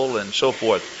people and so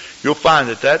forth. You'll find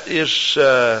that's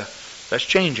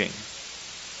changing.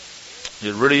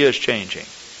 It really is changing.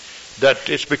 That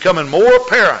it's becoming more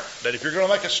apparent that if you're going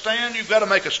to make a stand, you've got to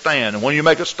make a stand. And when you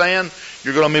make a stand,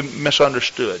 you're going to be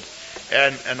misunderstood.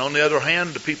 And on the other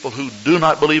hand, the people who do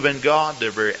not believe in God,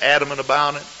 they're very adamant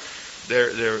about it.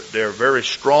 They're very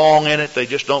strong in it. They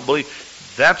just don't believe.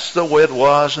 That's the way it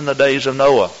was in the days of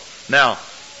Noah. Now,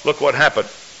 look what happened.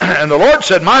 And the Lord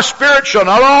said, "My spirit shall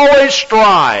not always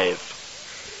strive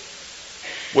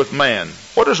with man."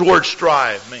 What does the word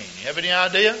strive mean? You have any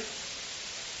idea?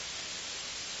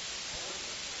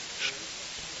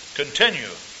 Continue.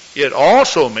 It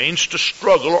also means to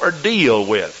struggle or deal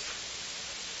with.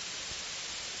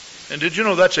 And did you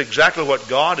know that's exactly what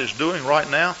God is doing right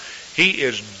now? He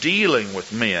is dealing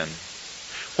with men.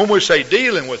 When we say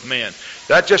dealing with men,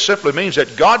 that just simply means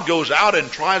that God goes out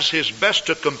and tries His best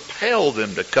to compel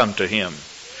them to come to Him.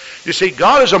 You see,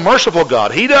 God is a merciful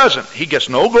God. He doesn't. He gets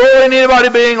no glory in anybody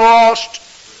being lost.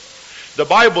 The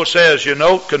Bible says,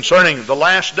 concerning the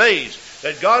last days,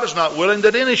 that God is not willing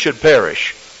that any should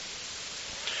perish.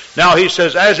 Now He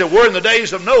says, as it were in the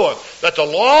days of Noah, that the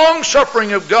long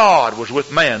suffering of God was with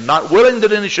man, not willing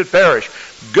that any should perish.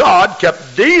 God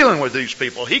kept dealing with these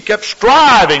people. He kept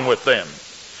striving with them.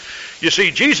 You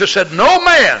see, Jesus said, "No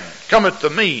man cometh to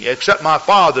me except my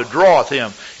Father draweth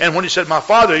him." And when He said my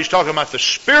Father, He's talking about the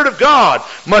Spirit of God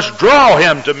must draw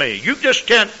him to me. You just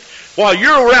can't, while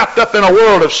you're wrapped up in a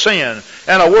world of sin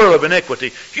and a world of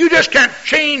iniquity, you just can't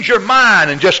change your mind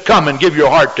and just come and give your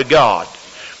heart to God.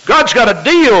 God's got to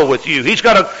deal with you. He's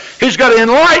got to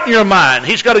enlighten your mind.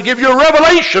 He's got to give you a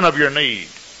revelation of your need.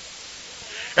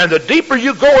 And the deeper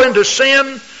you go into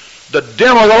sin, the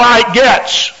dimmer the light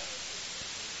gets.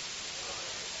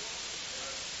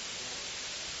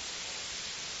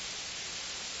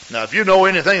 Now, if you know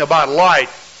anything about light,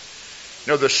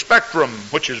 the spectrum,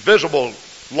 which is visible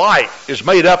light, is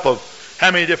made up of how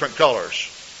many different colors?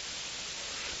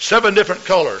 7 different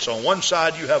colors. On one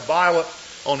side you have violet.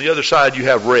 On the other side you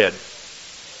have red.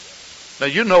 Now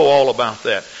you know all about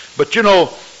that. But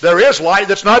there is light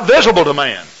that's not visible to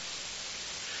man.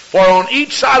 For on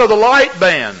each side of the light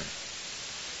band,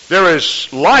 there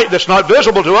is light that's not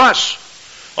visible to us.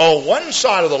 On one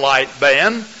side of the light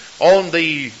band, on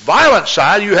the violet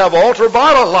side, you have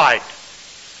ultraviolet light.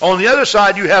 On the other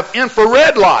side, you have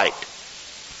infrared light.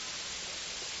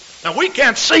 Now we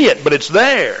can't see it, but it's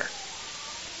there.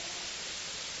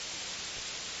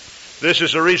 This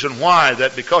is the reason why,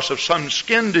 that because of some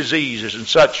skin diseases and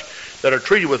such that are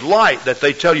treated with light, that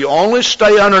they tell you only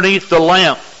stay underneath the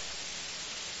lamp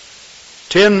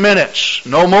 10 minutes,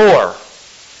 no more.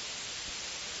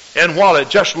 And while it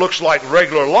just looks like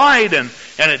regular light and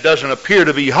it doesn't appear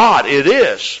to be hot, it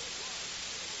is.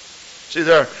 See,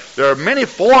 there are many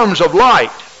forms of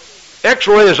light.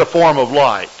 X-ray is a form of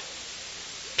light.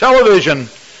 Television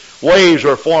waves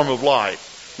are a form of light.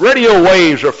 Radio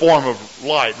waves are a form of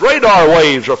light. Radar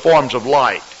waves are forms of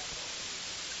light.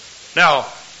 Now,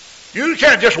 you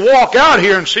can't just walk out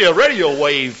here and see a radio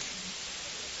wave.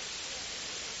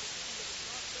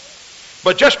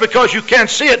 But just because you can't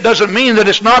see it doesn't mean that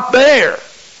it's not there.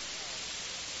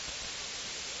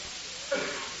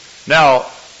 Now,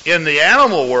 in the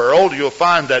animal world, you'll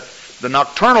find that The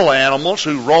nocturnal animals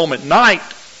who roam at night,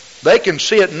 they can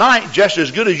see at night just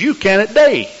as good as you can at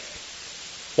day.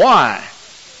 Why?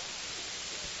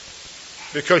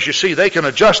 Because you see, they can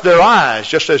adjust their eyes,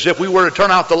 just as if we were to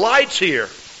turn out the lights here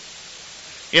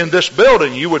in this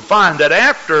building. You would find that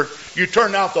after you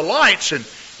turn out the lights, and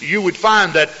you would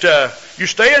find that you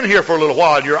stay in here for a little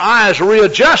while, and your eyes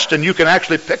readjust, and you can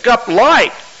actually pick up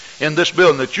light in this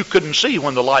building that you couldn't see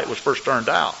when the light was first turned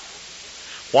out.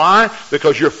 Why?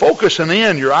 Because you're focusing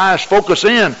in, your eyes focuses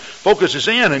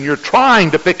in, and you're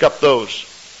trying to pick up those.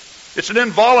 It's an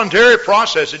involuntary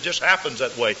process. It just happens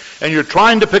that way. And you're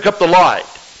trying to pick up the light.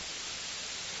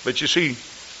 But you see,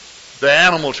 the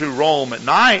animals who roam at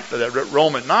night,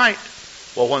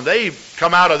 well, when they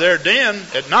come out of their den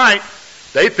at night,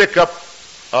 they pick up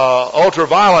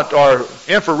ultraviolet or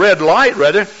infrared light,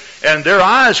 rather, and their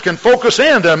eyes can focus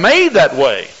in. They're made that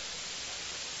way.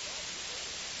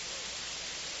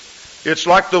 It's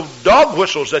like the dog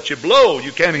whistles that you blow.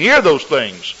 You can't hear those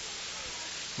things.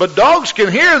 But dogs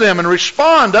can hear them and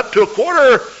respond up to a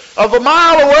quarter of a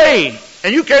mile away,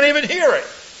 and you can't even hear it.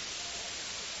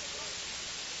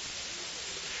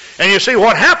 And you see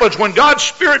what happens when God's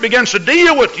Spirit begins to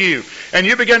deal with you, and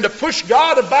you begin to push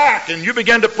God back, and you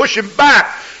begin to push Him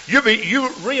back. You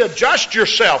readjust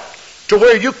yourself to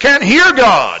where you can't hear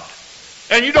God,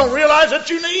 and you don't realize that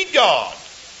you need God.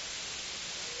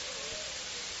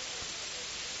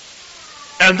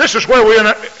 And this is where we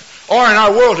are in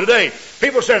our world today.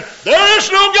 People say, there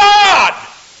is no God.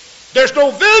 There's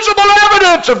no visible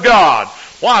evidence of God.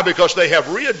 Why? Because they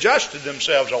have readjusted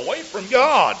themselves away from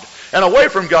God and away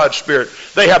from God's Spirit.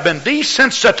 They have been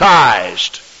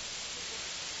desensitized.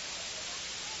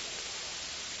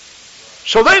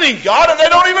 So they need God, and they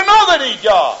don't even know they need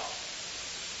God.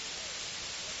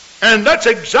 And that's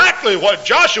exactly what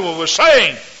Joshua was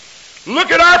saying. Look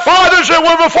at our fathers that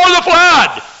were before the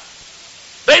flood.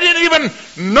 They didn't even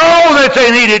know that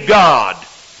they needed God.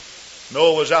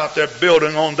 Noah was out there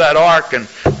building on that ark, and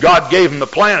God gave him the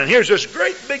plan. And here's this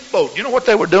great big boat. You know what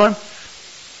they were doing?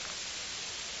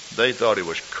 They thought he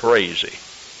was crazy.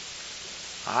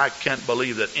 I can't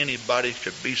believe that anybody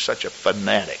should be such a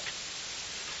fanatic.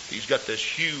 He's got this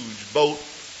huge boat,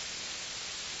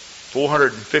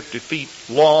 450 feet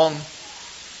long,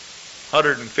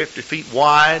 150 feet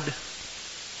wide.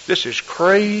 This is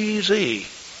crazy.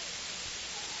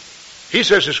 He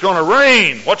says it's going to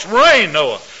rain. What's rain,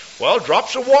 Noah? Well,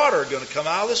 drops of water are going to come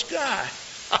out of the sky.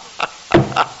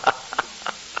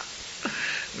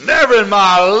 Never in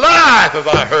my life have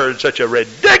I heard such a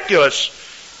ridiculous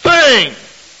thing.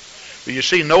 But you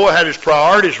see, Noah had his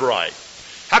priorities right.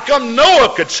 How come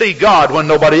Noah could see God when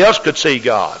nobody else could see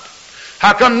God?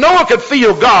 How come Noah could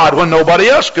feel God when nobody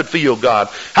else could feel God?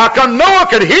 How come Noah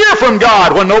could hear from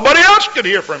God when nobody else could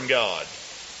hear from God?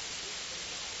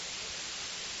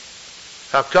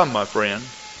 How come, my friend?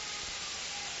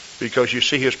 Because you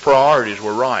see, his priorities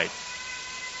were right.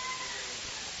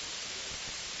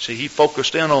 See, he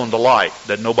focused in on the light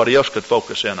that nobody else could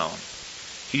focus in on.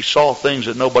 He saw things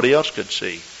that nobody else could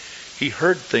see. He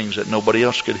heard things that nobody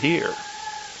else could hear.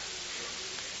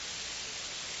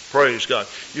 Praise God.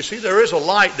 You see, there is a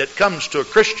light that comes to a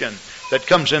Christian that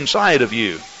comes inside of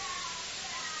you.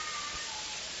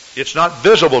 It's not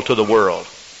visible to the world.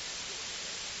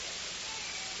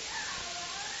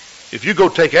 If you go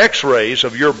take x-rays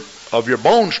of your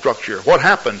bone structure, what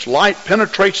happens? Light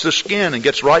penetrates the skin and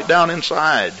gets right down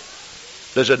inside.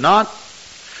 Does it not?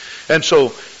 And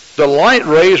so the light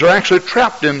rays are actually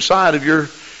trapped inside of your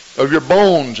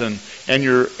bones and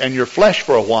your flesh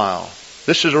for a while.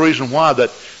 This is the reason why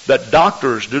that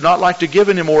doctors do not like to give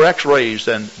any more x-rays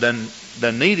than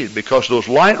needed, because those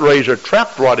light rays are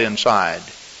trapped right inside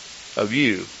of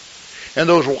you. And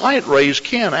those light rays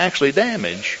can actually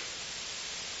damage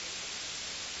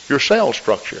your cell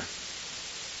structure.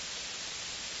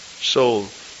 So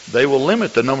they will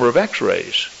limit the number of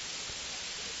x-rays.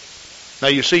 Now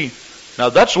you see, now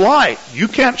that's light. You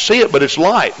can't see it, but it's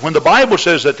light. When the Bible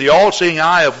says that the all-seeing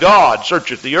eye of God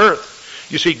searcheth the earth,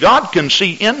 you see, God can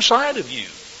see inside of you.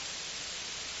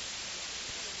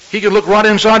 He can look right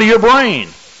inside of your brain.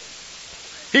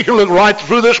 He can look right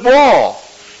through this wall.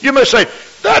 You may say,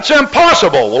 that's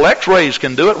impossible. Well, x-rays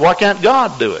can do it. Why can't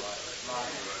God do it?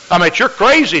 I mean, you're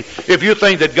crazy if you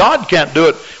think that God can't do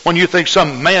it when you think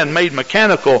some man-made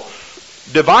mechanical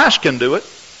device can do it.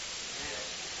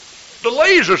 The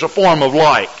laser's a form of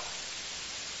light.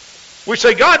 We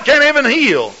say God can't even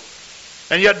heal.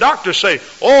 And yet doctors say,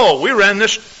 oh, we ran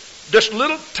this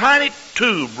little tiny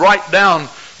tube right down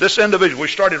this individual. We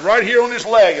started right here on his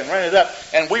leg and ran it up.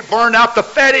 And we burned out the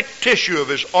fatty tissue of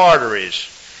his arteries.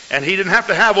 And he didn't have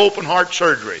to have open heart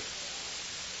surgery.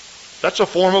 That's a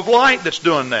form of light that's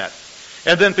doing that.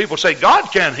 And then people say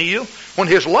God can heal when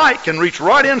His light can reach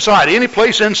right inside, any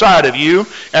place inside of you,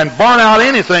 and burn out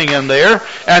anything in there,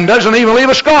 and doesn't even leave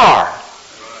a scar.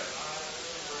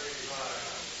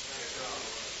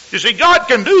 You see, God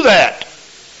can do that.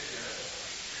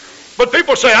 But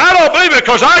people say, I don't believe it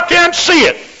because I can't see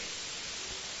it.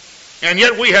 And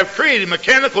yet we have created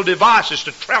mechanical devices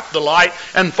to trap the light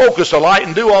and focus the light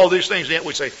and do all these things. And yet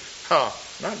we say,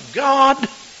 not God.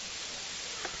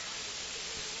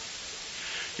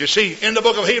 You see, in the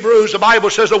book of Hebrews, the Bible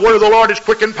says the word of the Lord is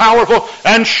quick and powerful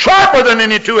and sharper than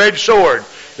any two-edged sword,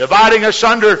 dividing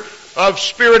asunder of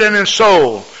spirit and in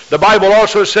soul. The Bible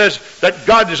also says that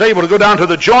God is able to go down to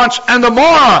the joints and the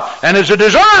marrow and is a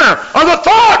discerner of the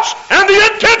thoughts and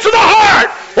the intents of the heart.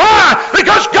 Why?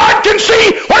 Because God can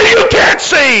see what you can't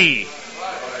see.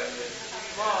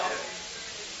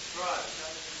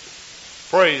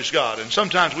 Praise God. And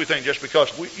sometimes we think just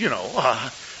because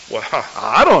well,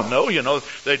 I don't know.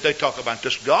 They talk about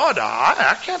this God.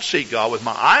 I can't see God with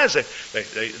my eyes.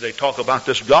 They talk about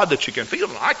this God that you can feel.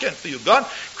 I can't feel God.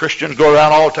 Christians go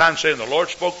around all the time saying, the Lord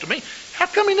spoke to me. How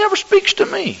come He never speaks to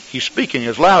me? He's speaking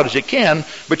as loud as He can,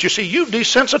 but you see, you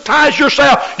desensitize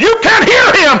yourself. You can't hear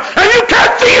Him, and you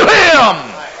can't feel Him.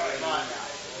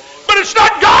 But it's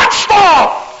not God's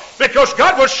fault. Because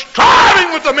God was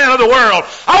striving with the men of the world.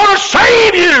 I want to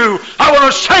save you. I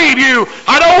want to save you.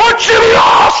 I don't want you to be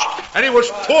lost. And He was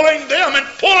pulling them and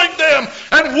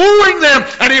wooing them.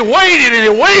 And He waited and He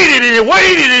waited and He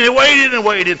waited and He waited and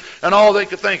waited. And all they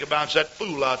could think about is that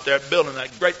fool out there building that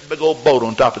great big old boat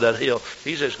on top of that hill.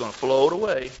 He's just going to float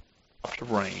away. Drops of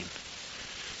rain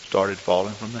started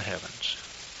falling from the heavens,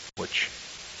 which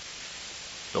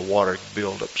the water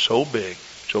built up so big,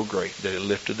 so great, that it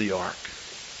lifted the ark.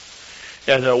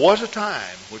 And there was a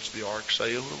time which the ark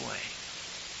sailed away.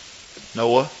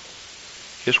 Noah,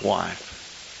 his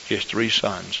wife, his 3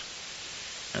 sons,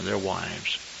 and their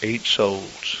wives, 8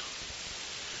 souls.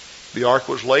 The ark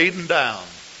was laden down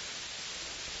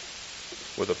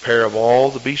with a pair of all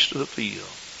the beasts of the field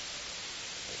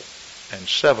and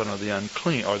 7 of the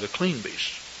unclean, or the clean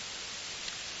beasts.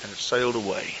 And it sailed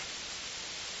away.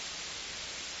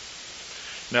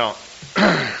 Now,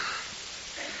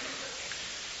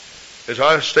 as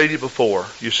I stated before,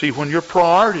 you see, when your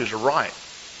priorities are right,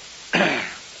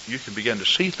 you can begin to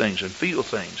see things and feel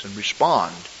things and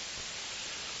respond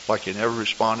like you never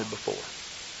responded before.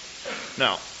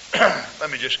 Now, let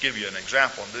me just give you an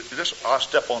example. I'll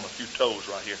step on a few toes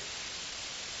right here.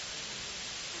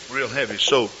 Real heavy.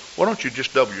 So why don't you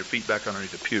just double your feet back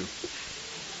underneath the pew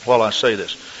while I say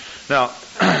this. Now,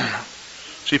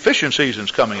 see, fishing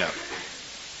season's coming up.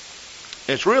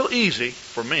 It's real easy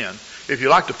for men, if you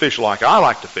like to fish like I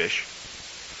like to fish,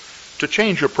 to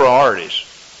change your priorities.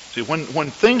 See,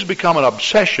 when things become an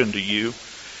obsession to you,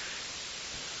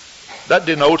 that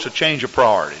denotes a change of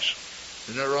priorities.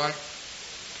 Isn't that right?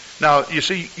 Now, you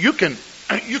see, you can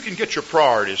get your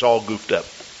priorities all goofed up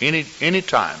any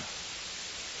time.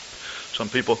 Some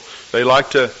people, they like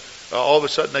to, all of a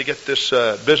sudden they get this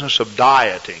business of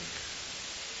dieting.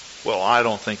 Well, I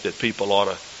don't think that people ought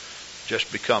to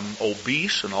just become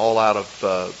obese and all out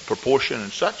of proportion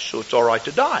and such, so it's all right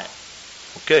to diet.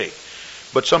 Okay.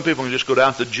 But some people can just go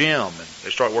down to the gym and they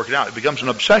start working out. It becomes an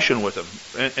obsession with them,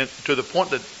 and to the point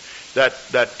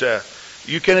that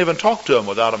you can't even talk to them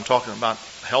without them talking about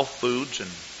health foods and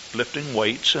lifting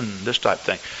weights and this type of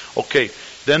thing. Okay,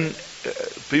 then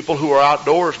people who are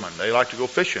outdoorsmen, they like to go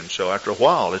fishing. So after a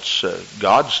while, it's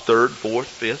God's 3rd,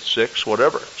 4th, 5th, 6th,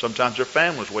 whatever. Sometimes their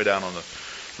family's way down on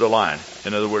the line.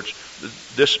 In other words,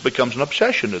 this becomes an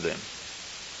obsession to them.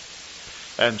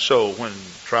 And so when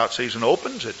trout season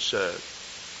opens, it's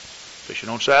fishing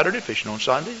on Saturday, fishing on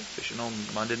Sunday, fishing on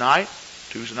Monday night,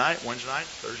 Tuesday night, Wednesday night,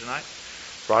 Thursday night,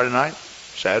 Friday night,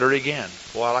 Saturday again.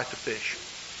 Boy, I like to fish.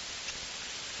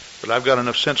 But I've got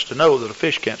enough sense to know that a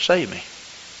fish can't save me.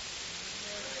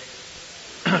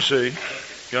 See?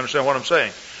 You understand what I'm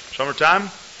saying? Summertime,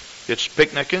 it's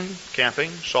picnicking,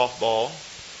 camping, softball,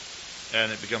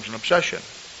 and it becomes an obsession.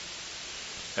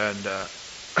 And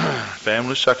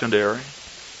family secondary.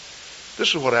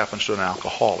 This is what happens to an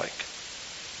alcoholic.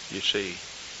 You see,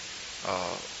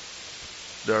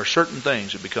 there are certain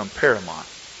things that become paramount.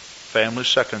 Family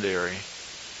secondary.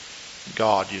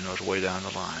 God, is way down the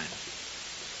line.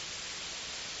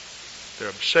 They're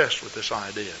obsessed with this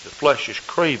idea. The flesh is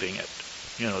craving it.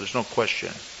 There's no question.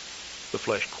 The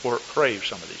flesh craves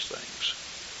some of these things.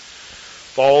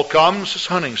 Fall comes, it's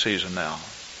hunting season now.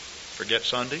 Forget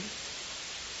Sunday.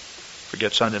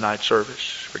 Forget Sunday night service.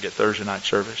 Forget Thursday night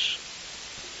service.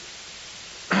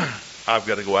 I've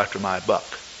got to go after my buck.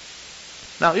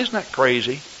 Now, isn't that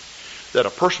crazy? that a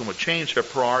person would change their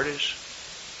priorities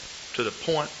to the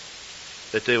point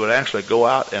that they would actually go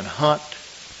out and hunt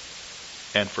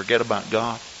and forget about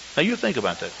God? Now you think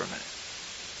about that for a minute.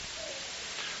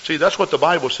 See, that's what the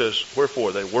Bible says.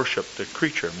 Wherefore they worship the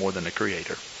creature more than the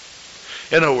Creator.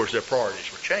 In other words, their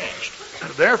priorities were changed.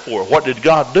 Therefore, what did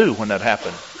God do when that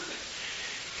happened?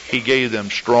 He gave them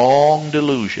strong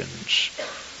delusions.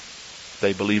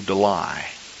 They believed a lie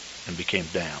and became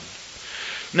damned.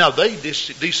 Now, they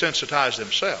desensitized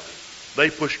themselves. They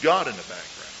pushed God in the background,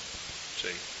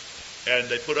 see? And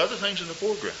they put other things in the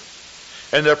foreground.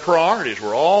 And their priorities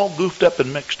were all goofed up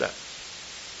and mixed up.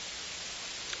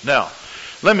 Now,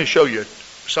 let me show you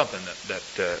something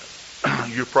that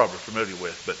you're probably familiar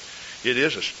with, but it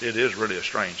is really a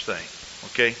strange thing.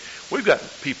 Okay? We've got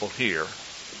people here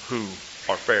who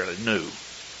are fairly new.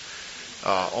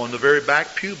 On the very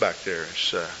back pew back there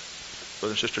is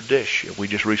Brother and Sister Dish. We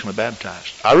just recently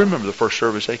baptized. I remember the first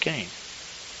service they came.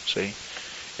 See?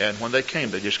 And when they came,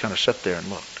 they just kind of sat there and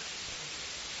looked.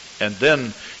 And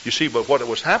then, you see, but what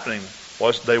was happening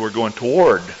was they were going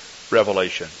toward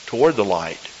revelation, toward the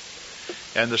light.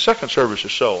 And the second service or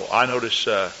so, I noticed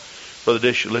Brother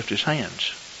Dish lift his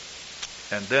hands.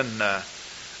 And then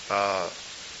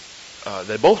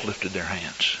they both lifted their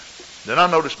hands. Then I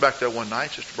noticed back there one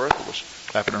night, Sister Bertha was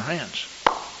clapping her hands.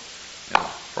 You know,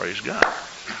 praise God.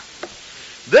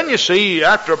 Then you see,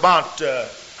 after about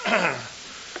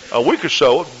a week or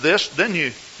so of this, then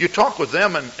you talk with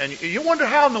them and you wonder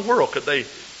how in the world could they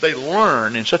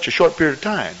learn in such a short period of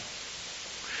time.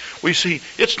 We see,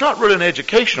 it's not really an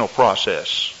educational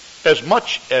process as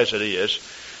much as it is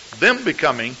them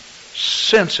becoming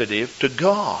sensitive to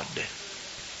God.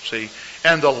 See?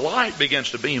 And the light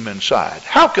begins to beam inside.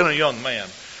 How can a young man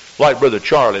like Brother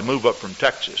Charlie move up from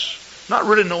Texas, not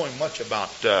really knowing much about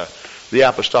the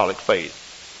apostolic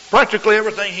faith? Practically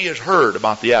everything he has heard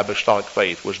about the apostolic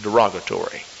faith was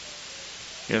derogatory.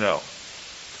 You know.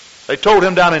 They told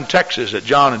him down in Texas that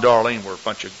John and Darlene were a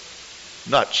bunch of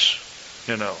nuts.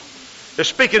 You know. They're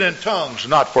speaking in tongues,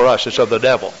 not for us, it's of the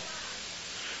devil.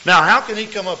 Now, how can he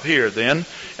come up here then,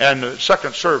 and the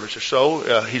second service or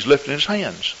so, he's lifting his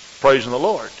hands, praising the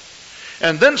Lord.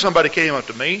 And then somebody came up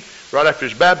to me right after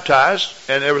he was baptized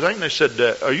and everything, and they said,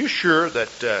 are you sure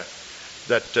that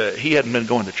he hadn't been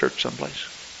going to church someplace?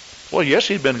 Well, yes,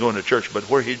 he'd been going to church, but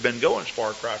where he'd been going is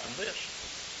far cry from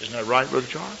this. Isn't that right, Brother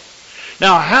Charles?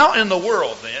 Now, how in the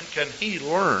world, then, can he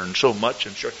learn so much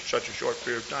in such a short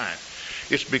period of time?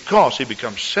 It's because he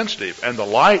becomes sensitive and the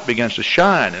light begins to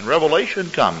shine and revelation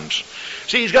comes.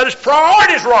 See, he's got his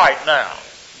priorities right now.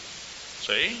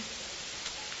 See?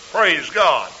 Praise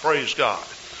God. Praise God.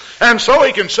 And so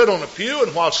he can sit on a pew,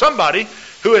 and while somebody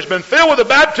who has been filled with the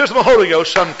baptism of the Holy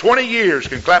Ghost some 20 years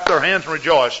can clap their hands and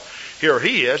rejoice, here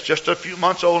he is, just a few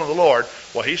months old in the Lord.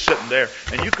 Well, he's sitting there,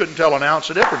 and you couldn't tell an ounce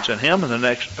of difference in him and the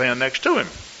next man next to him.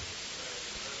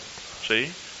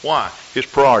 See? Why? His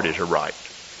priorities are right.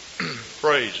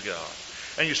 Praise God.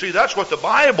 And you see, that's what the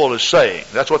Bible is saying.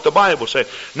 That's what the Bible is saying.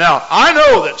 Now, I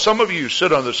know that some of you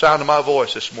sit under the sound of my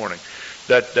voice this morning,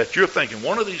 that you're thinking,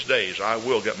 one of these days I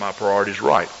will get my priorities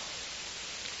right.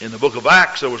 In the book of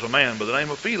Acts, there was a man by the name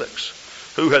of Felix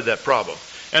who had that problem.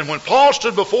 And when Paul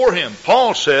stood before him,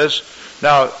 Paul says,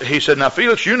 he said, now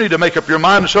Felix, you need to make up your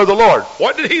mind to serve the Lord.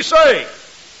 What did he say?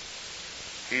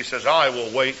 He says, I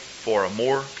will wait for a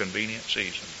more convenient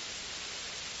season.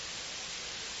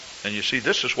 And you see,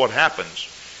 this is what happens.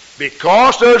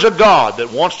 Because there's a God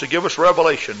that wants to give us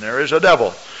revelation, there is a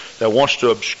devil that wants to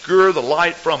obscure the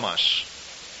light from us.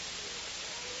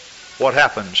 What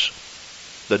happens?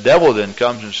 The devil then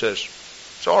comes and says,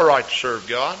 it's all right to serve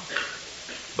God,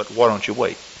 but why don't you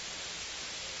wait?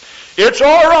 It's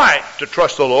all right to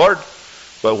trust the Lord,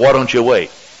 but why don't you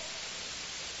wait?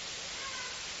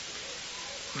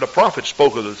 The prophet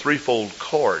spoke of the threefold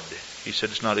cord. He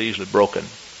said it's not easily broken.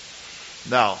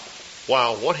 Now,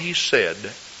 while what he said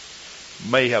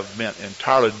may have meant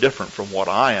entirely different from what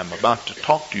I am about to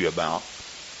talk to you about,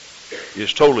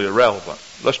 is totally irrelevant.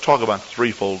 Let's talk about the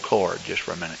threefold cord just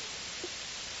for a minute.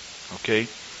 Okay?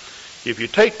 If you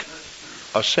take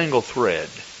a single thread,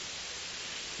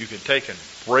 you can take and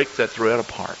break that thread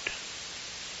apart.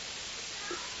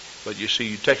 But you see,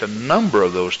 you take a number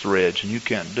of those threads and you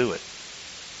can't do it.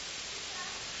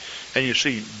 And you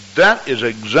see, that is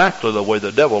exactly the way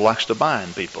the devil likes to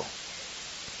bind people.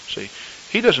 See,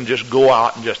 he doesn't just go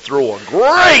out and just throw a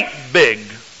great big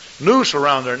noose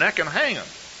around their neck and hang them.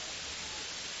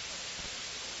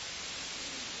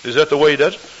 Is that the way he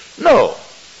does it? No.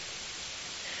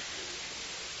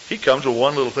 He comes with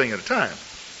one little thing at a time.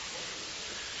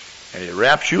 And he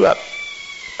wraps you up.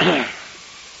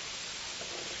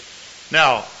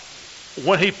 Now,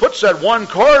 when he puts that one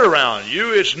cord around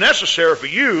you, it's necessary for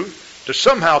you to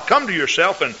somehow come to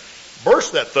yourself and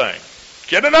burst that thing.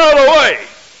 Get it out of the way.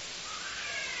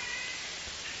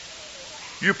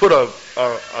 You put a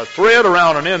thread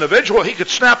around an individual, he could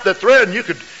snap that thread, and you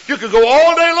could go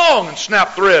all day long and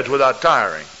snap threads without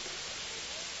tiring.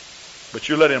 But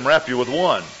you let him wrap you with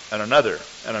one, and another,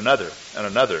 and another, and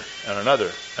another, and another,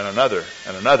 and another,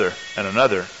 and another, and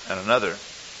another, and another.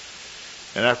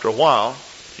 And after a while,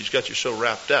 he's got you so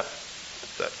wrapped up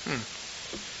that,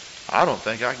 I don't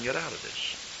think I can get out of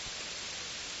this.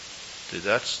 See,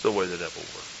 that's the way the devil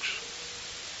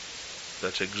works.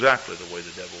 That's exactly the way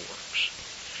the devil works.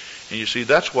 And you see,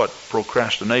 that's what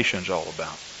procrastination's all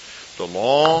about. The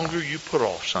longer you put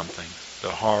off something,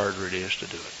 the harder it is to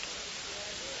do it.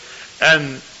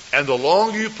 And the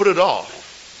longer you put it off,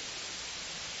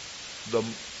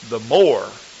 the more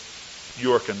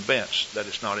you are convinced that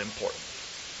it's not important.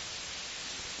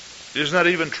 Isn't that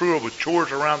even true with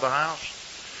chores around the house?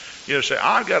 You know, say,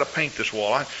 I've got to paint this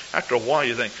wall. After a while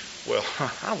you think, well,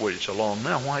 I waited so long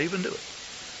now, why even do it?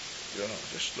 You know,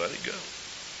 just let it go.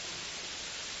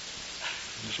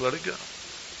 Just let it go.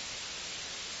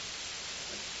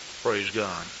 Praise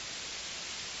God.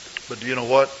 But do you know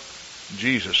what?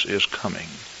 Jesus is coming.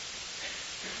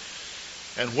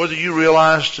 And whether you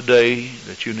realize today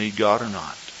that you need God or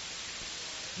not,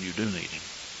 you do need Him.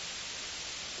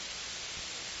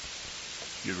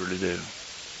 You really do.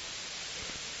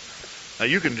 Now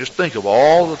you can just think of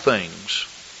all the things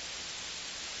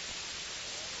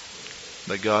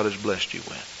that God has blessed you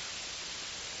with.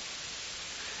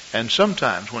 And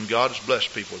sometimes when God has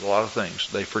blessed people with a lot of things,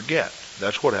 they forget.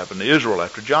 That's what happened to Israel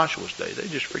after Joshua's day. They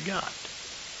just forgot.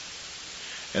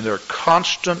 And there are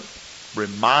constant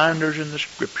reminders in the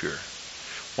Scripture.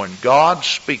 When God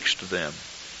speaks to them,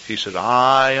 He said,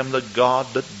 I am the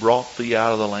God that brought thee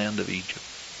out of the land of Egypt.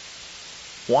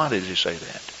 Why did He say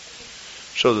that?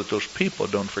 So that those people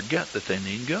don't forget that they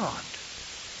need God.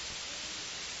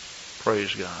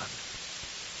 Praise God.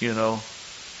 You know,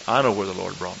 I know where the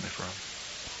Lord brought me from.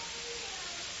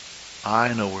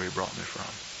 I know where He brought me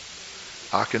from.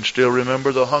 I can still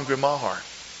remember the hunger in my heart.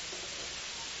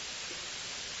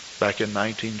 Back in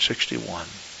 1961,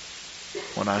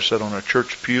 when I sat on a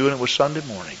church pew and it was Sunday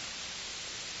morning,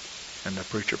 and the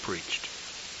preacher preached.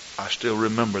 I still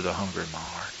remember the hunger in my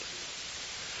heart.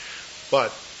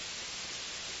 But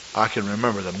I can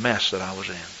remember the mess that I was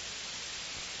in.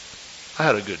 I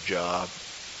had a good job.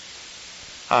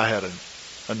 I had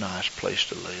a nice place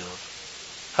to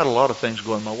live. Had a lot of things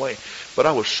going my way. But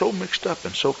I was so mixed up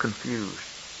and so confused.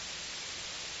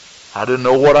 I didn't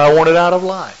know what I wanted out of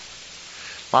life.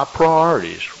 My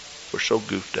priorities were so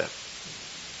goofed up.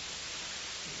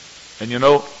 And you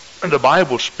know, the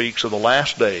Bible speaks of the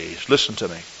last days. Listen to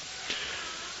me.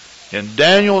 In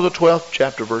Daniel the 12th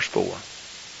chapter, verse 4.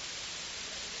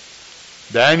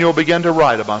 Daniel began to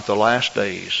write about the last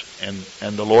days.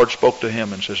 And the Lord spoke to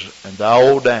him and says, And thou,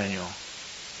 O Daniel,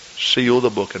 seal the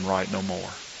book and write no more.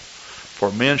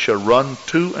 For men shall run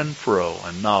to and fro,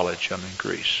 and knowledge shall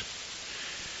increase.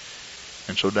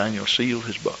 And so Daniel sealed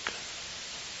his book.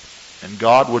 And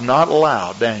God would not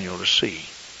allow Daniel to see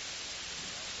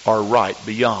or write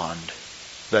beyond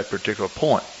that particular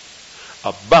point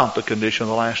about the condition of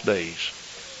the last days.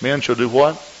 Men shall do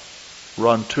what?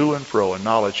 Run to and fro, and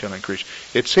knowledge shall increase.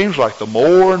 It seems like the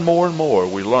more and more and more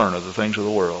we learn of the things of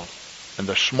the world, and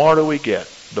the smarter we get,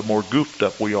 the more goofed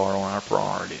up we are on our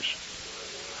priorities.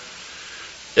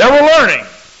 Ever learning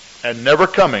and never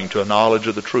coming to a knowledge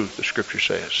of the truth, the Scripture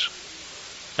says.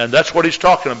 And that's what he's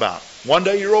talking about. One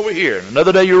day you're over here, and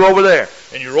another day you're over there,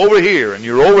 and you're over here, and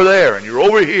you're over there, and you're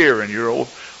over here, and you're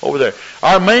over there.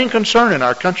 Our main concern in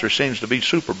our country seems to be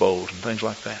Super Bowls and things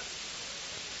like that.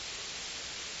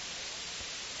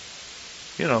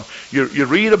 You know, you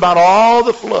read about all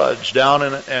the floods down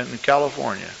in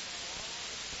California.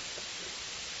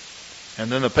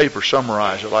 And then the paper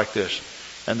summarizes it like this.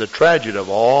 And the tragedy of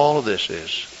all of this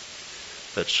is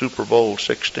that Super Bowl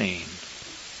 16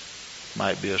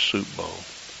 might be a soup bowl.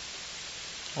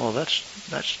 Well, that's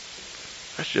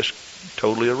just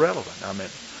totally irrelevant. I mean,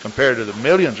 compared to the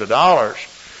millions of dollars,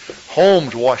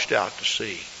 homes washed out to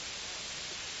sea.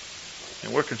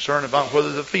 And we're concerned about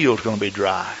whether the field's going to be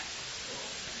dry.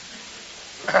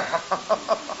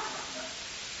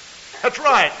 That's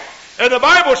right. And the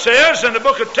Bible says in the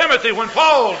book of Timothy, when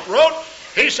Paul wrote,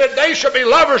 he said, they shall be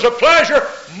lovers of pleasure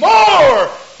more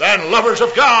than lovers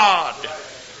of God.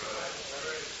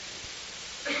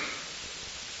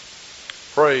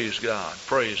 Praise God.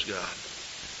 Praise God.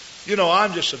 You know,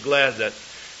 I'm just so glad that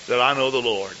I know the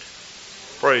Lord.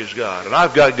 Praise God. And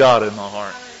I've got God in my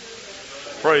heart.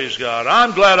 Praise God.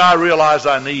 I'm glad I realized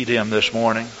I need Him this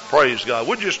morning. Praise God.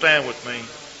 Would you stand with me?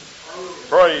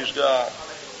 Praise God.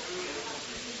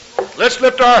 Let's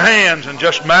lift our hands and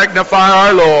just magnify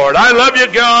our Lord. I love you,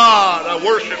 God. I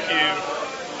worship you.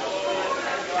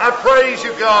 I praise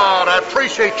you, God. I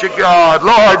appreciate you, God.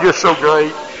 Lord, you're so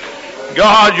great.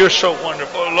 God, you're so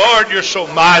wonderful. Lord, you're so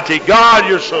mighty. God,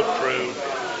 you're so true.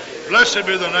 Blessed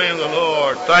be the name of the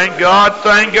Lord. Thank God,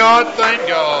 thank God, thank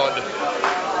God.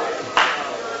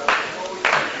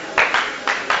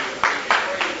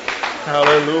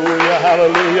 Hallelujah,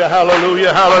 hallelujah,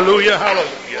 hallelujah, hallelujah,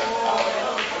 hallelujah.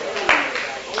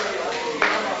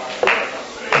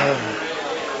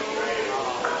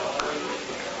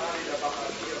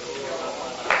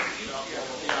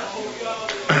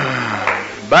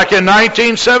 Back in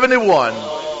 1971,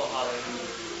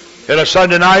 in a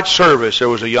Sunday night service, there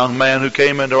was a young man who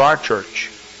came into our church.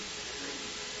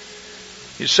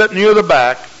 He's sitting near the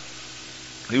back.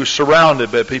 He was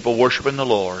surrounded by people worshiping the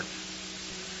Lord.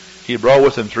 He brought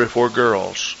with him 3 or 4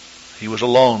 girls. He was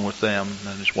alone with them,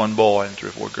 and there's one boy and 3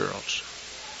 or 4 girls.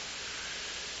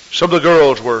 Some of the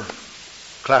girls were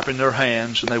clapping their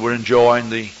hands, and they were enjoying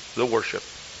the worship.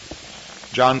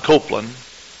 John Copeland,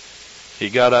 he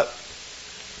got up,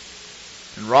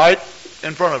 and right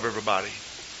in front of everybody,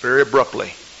 very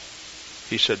abruptly,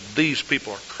 he said, "These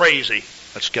people are crazy.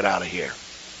 Let's get out of here."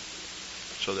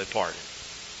 So they parted.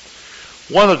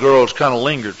 One of the girls kind of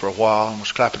lingered for a while and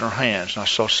was clapping her hands, and I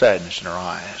saw sadness in her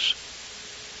eyes.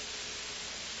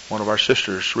 One of our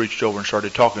sisters reached over and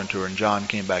started talking to her, and John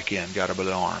came back in, got her by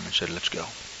the arm, and said, "Let's go."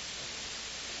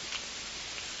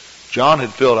 John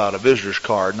had filled out a visitor's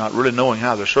card, not really knowing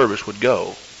how the service would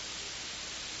go,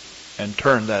 and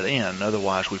turned that in.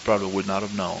 Otherwise, we probably would not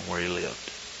have known where he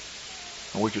lived.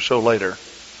 A week or so later,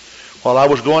 while I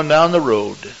was going down the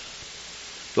road,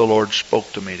 the Lord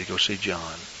spoke to me to go see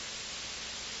John.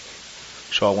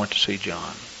 So I went to see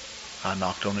John. I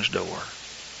knocked on his door.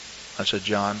 I said,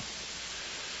 "John,"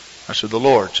 I said, "the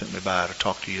Lord sent me by to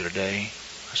talk to you today."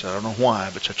 I said, "I don't know why,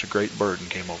 but such a great burden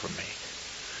came over me."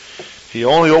 He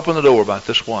only opened the door about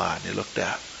this wide, and he looked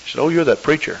out. He said, "Oh, you're that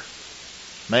preacher.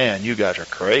 Man, you guys are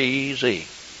crazy."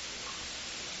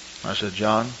 I said,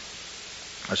 "John,"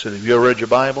 I said, "have you ever read your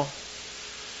Bible?"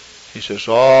 He says,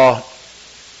 "Oh,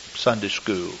 Sunday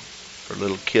school for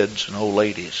little kids and old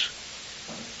ladies."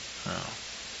 Oh.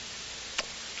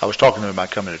 I was talking to him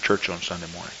about coming to church on Sunday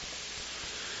morning.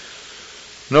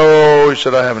 "No," he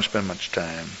said, "I haven't spent much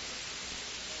time."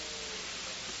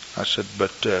 I said,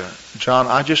 "But, John,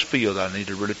 I just feel that I need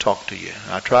to really talk to you."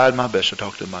 I tried my best to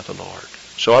talk to him about the Lord.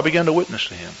 So I began to witness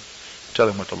to him, tell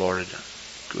him what the Lord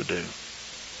would do.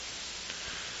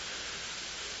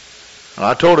 And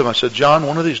I told him, I said, "John,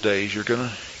 one of these days you're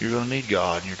gonna need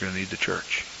God and you're gonna need the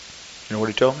church." You know what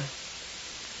he told me?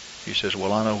 He says,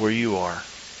 "Well, I know where you are,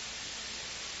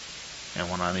 and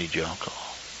when I need you, I'll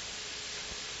call."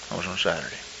 That was on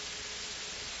Saturday.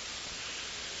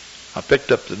 I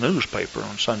picked up the newspaper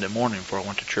on Sunday morning before I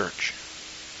went to church.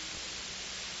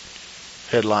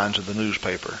 Headlines of the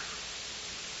newspaper: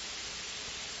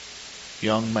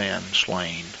 "Young man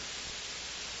slain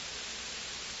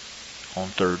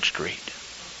on 3rd Street."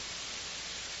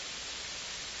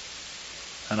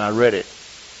 And I read it.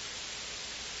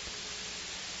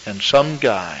 And some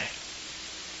guy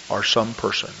or some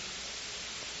person,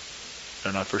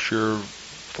 they're not for sure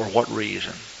for what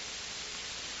reason,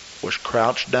 was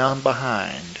crouched down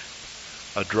behind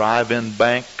a drive-in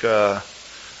bank, where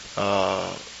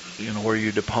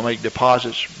you make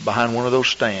deposits, behind one of those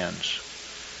stands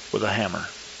with a hammer.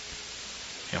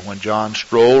 And when John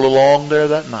strolled along there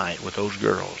that night with those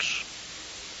girls,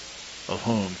 of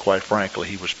whom, quite frankly,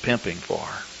 he was pimping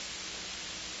for,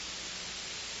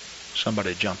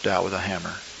 somebody jumped out with a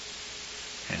hammer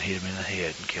and hit him in the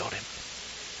head and killed him.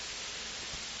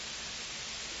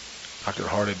 I could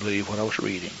hardly believe what I was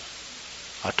reading.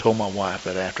 I told my wife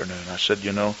that afternoon, I said,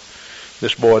 "You know,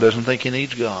 this boy doesn't think he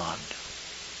needs God."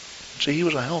 See, he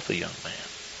was a healthy young man.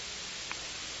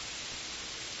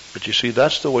 But you see,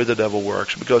 that's the way the devil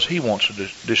works, because he wants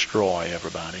to destroy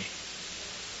everybody.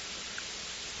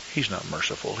 He's not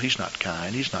merciful. He's not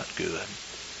kind. He's not good.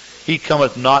 He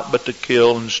cometh not but to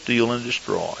kill and steal and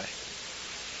destroy.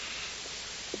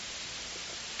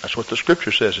 That's what the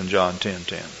Scripture says in John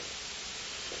 10:10.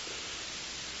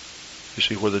 You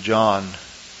see, whether John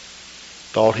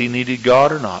thought he needed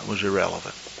God or not was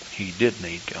irrelevant. He did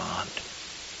need God.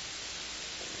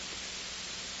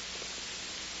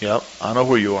 Yep, I know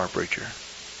where you are, preacher.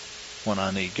 When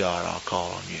I need God, I'll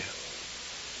call on you.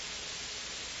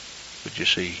 But you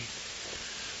see,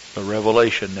 the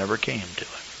revelation never came to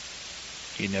him.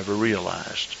 He never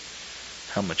realized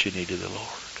how much you needed the Lord.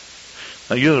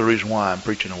 Now, you know the reason why I'm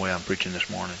preaching the way I'm preaching this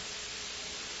morning.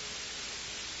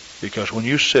 Because when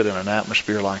you sit in an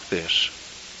atmosphere like this,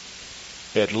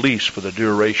 at least for the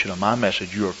duration of my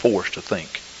message, you are forced to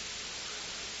think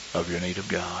of your need of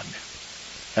God.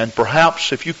 And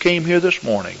perhaps if you came here this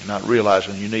morning not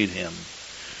realizing you need Him,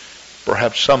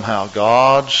 perhaps somehow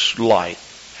God's light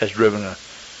has driven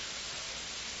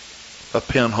a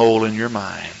pinhole in your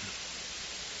mind.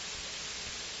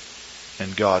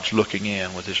 And God's looking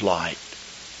in with His light.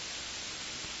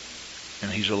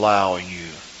 And He's allowing you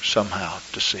somehow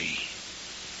to see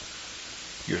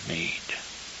your need.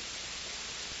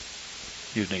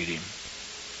 You need Him.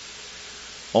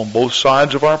 On both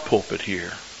sides of our pulpit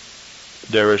here,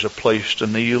 there is a place to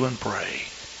kneel and pray.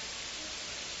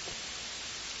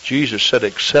 Jesus said,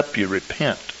 except you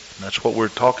repent. And that's what we're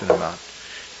talking about.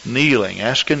 Kneeling,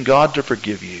 asking God to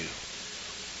forgive you.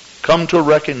 Come to a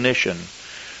recognition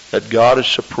that God is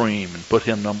supreme and put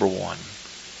Him number one.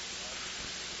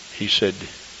 He said,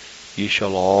 ye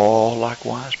shall all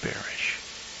likewise perish.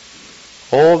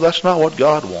 Oh, that's not what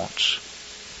God wants.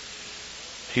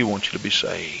 He wants you to be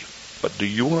saved. But do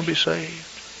you want to be saved?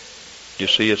 You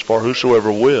see, it's for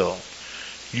whosoever will.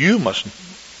 You must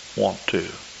want to.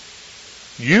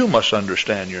 You must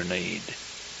understand your need.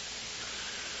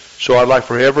 So I'd like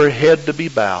for every head to be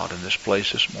bowed in this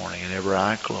place this morning and every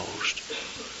eye closed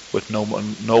with no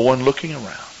one looking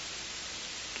around.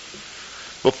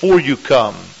 Before you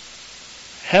come,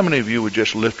 how many of you would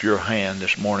just lift your hand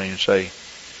this morning and say,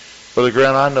 Brother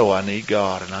Grant, I know I need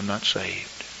God and I'm not saved.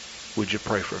 Would you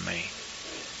pray for me?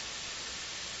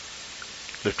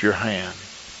 Lift your hand.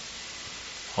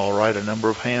 All right, a number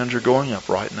of hands are going up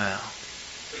right now.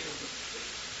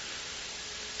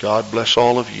 God bless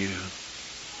all of you.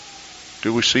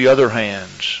 Do we see other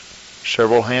hands?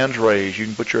 Several hands raised. You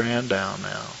can put your hand down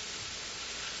now.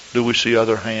 Do we see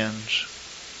other hands?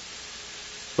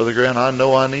 Brother Grant, I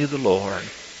know I need the Lord.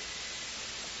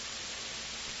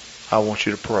 I want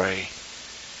you to pray.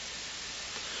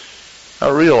 I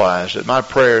realize that my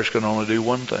prayers can only do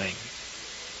one thing.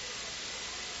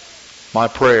 My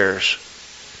prayers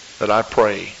that I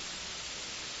pray,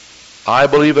 I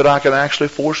believe that I can actually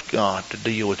force God to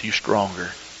deal with you stronger.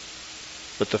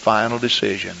 But the final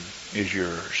decision is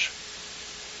yours.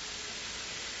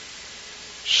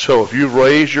 So if you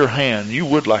raise your hand, you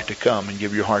would like to come and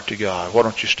give your heart to God. Why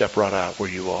don't you step right out where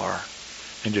you are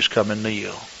and just come and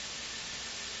kneel.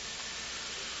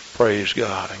 Praise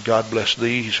God. And God bless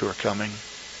these who are coming.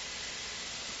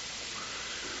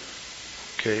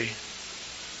 Okay.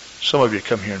 Some of you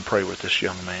come here and pray with this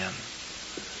young man.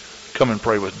 Come and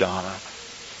pray with Donna.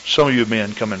 Some of you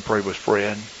men come and pray with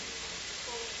Fred.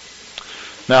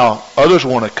 Now, others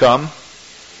want to come.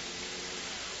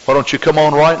 Why don't you come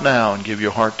on right now and give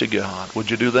your heart to God? Would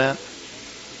you do that?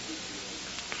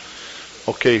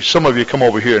 Okay, some of you come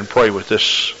over here and pray with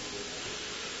this.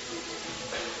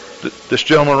 This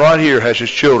gentleman right here has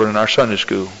his children in our Sunday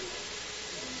school.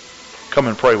 Come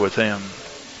and pray with them.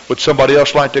 Would somebody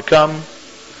else like to come?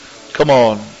 Come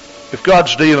on. If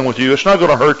God's dealing with you, it's not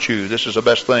going to hurt you. This is the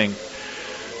best thing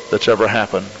that's ever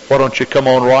happened. Why don't you come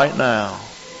on right now?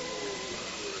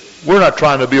 We're not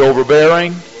trying to be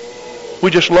overbearing. We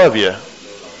just love you.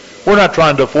 We're not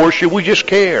trying to force you. We just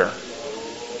care.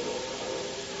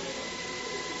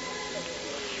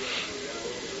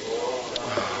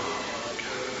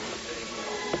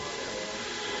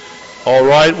 All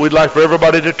right, we'd like for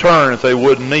everybody to turn, if they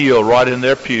would, kneel right in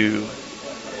their pew.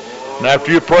 And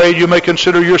after you prayed, you may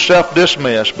consider yourself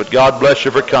dismissed, but God bless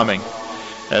you for coming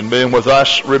and being with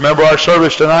us. Remember our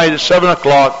service tonight at 7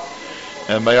 o'clock,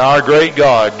 and may our great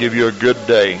God give you a good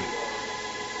day.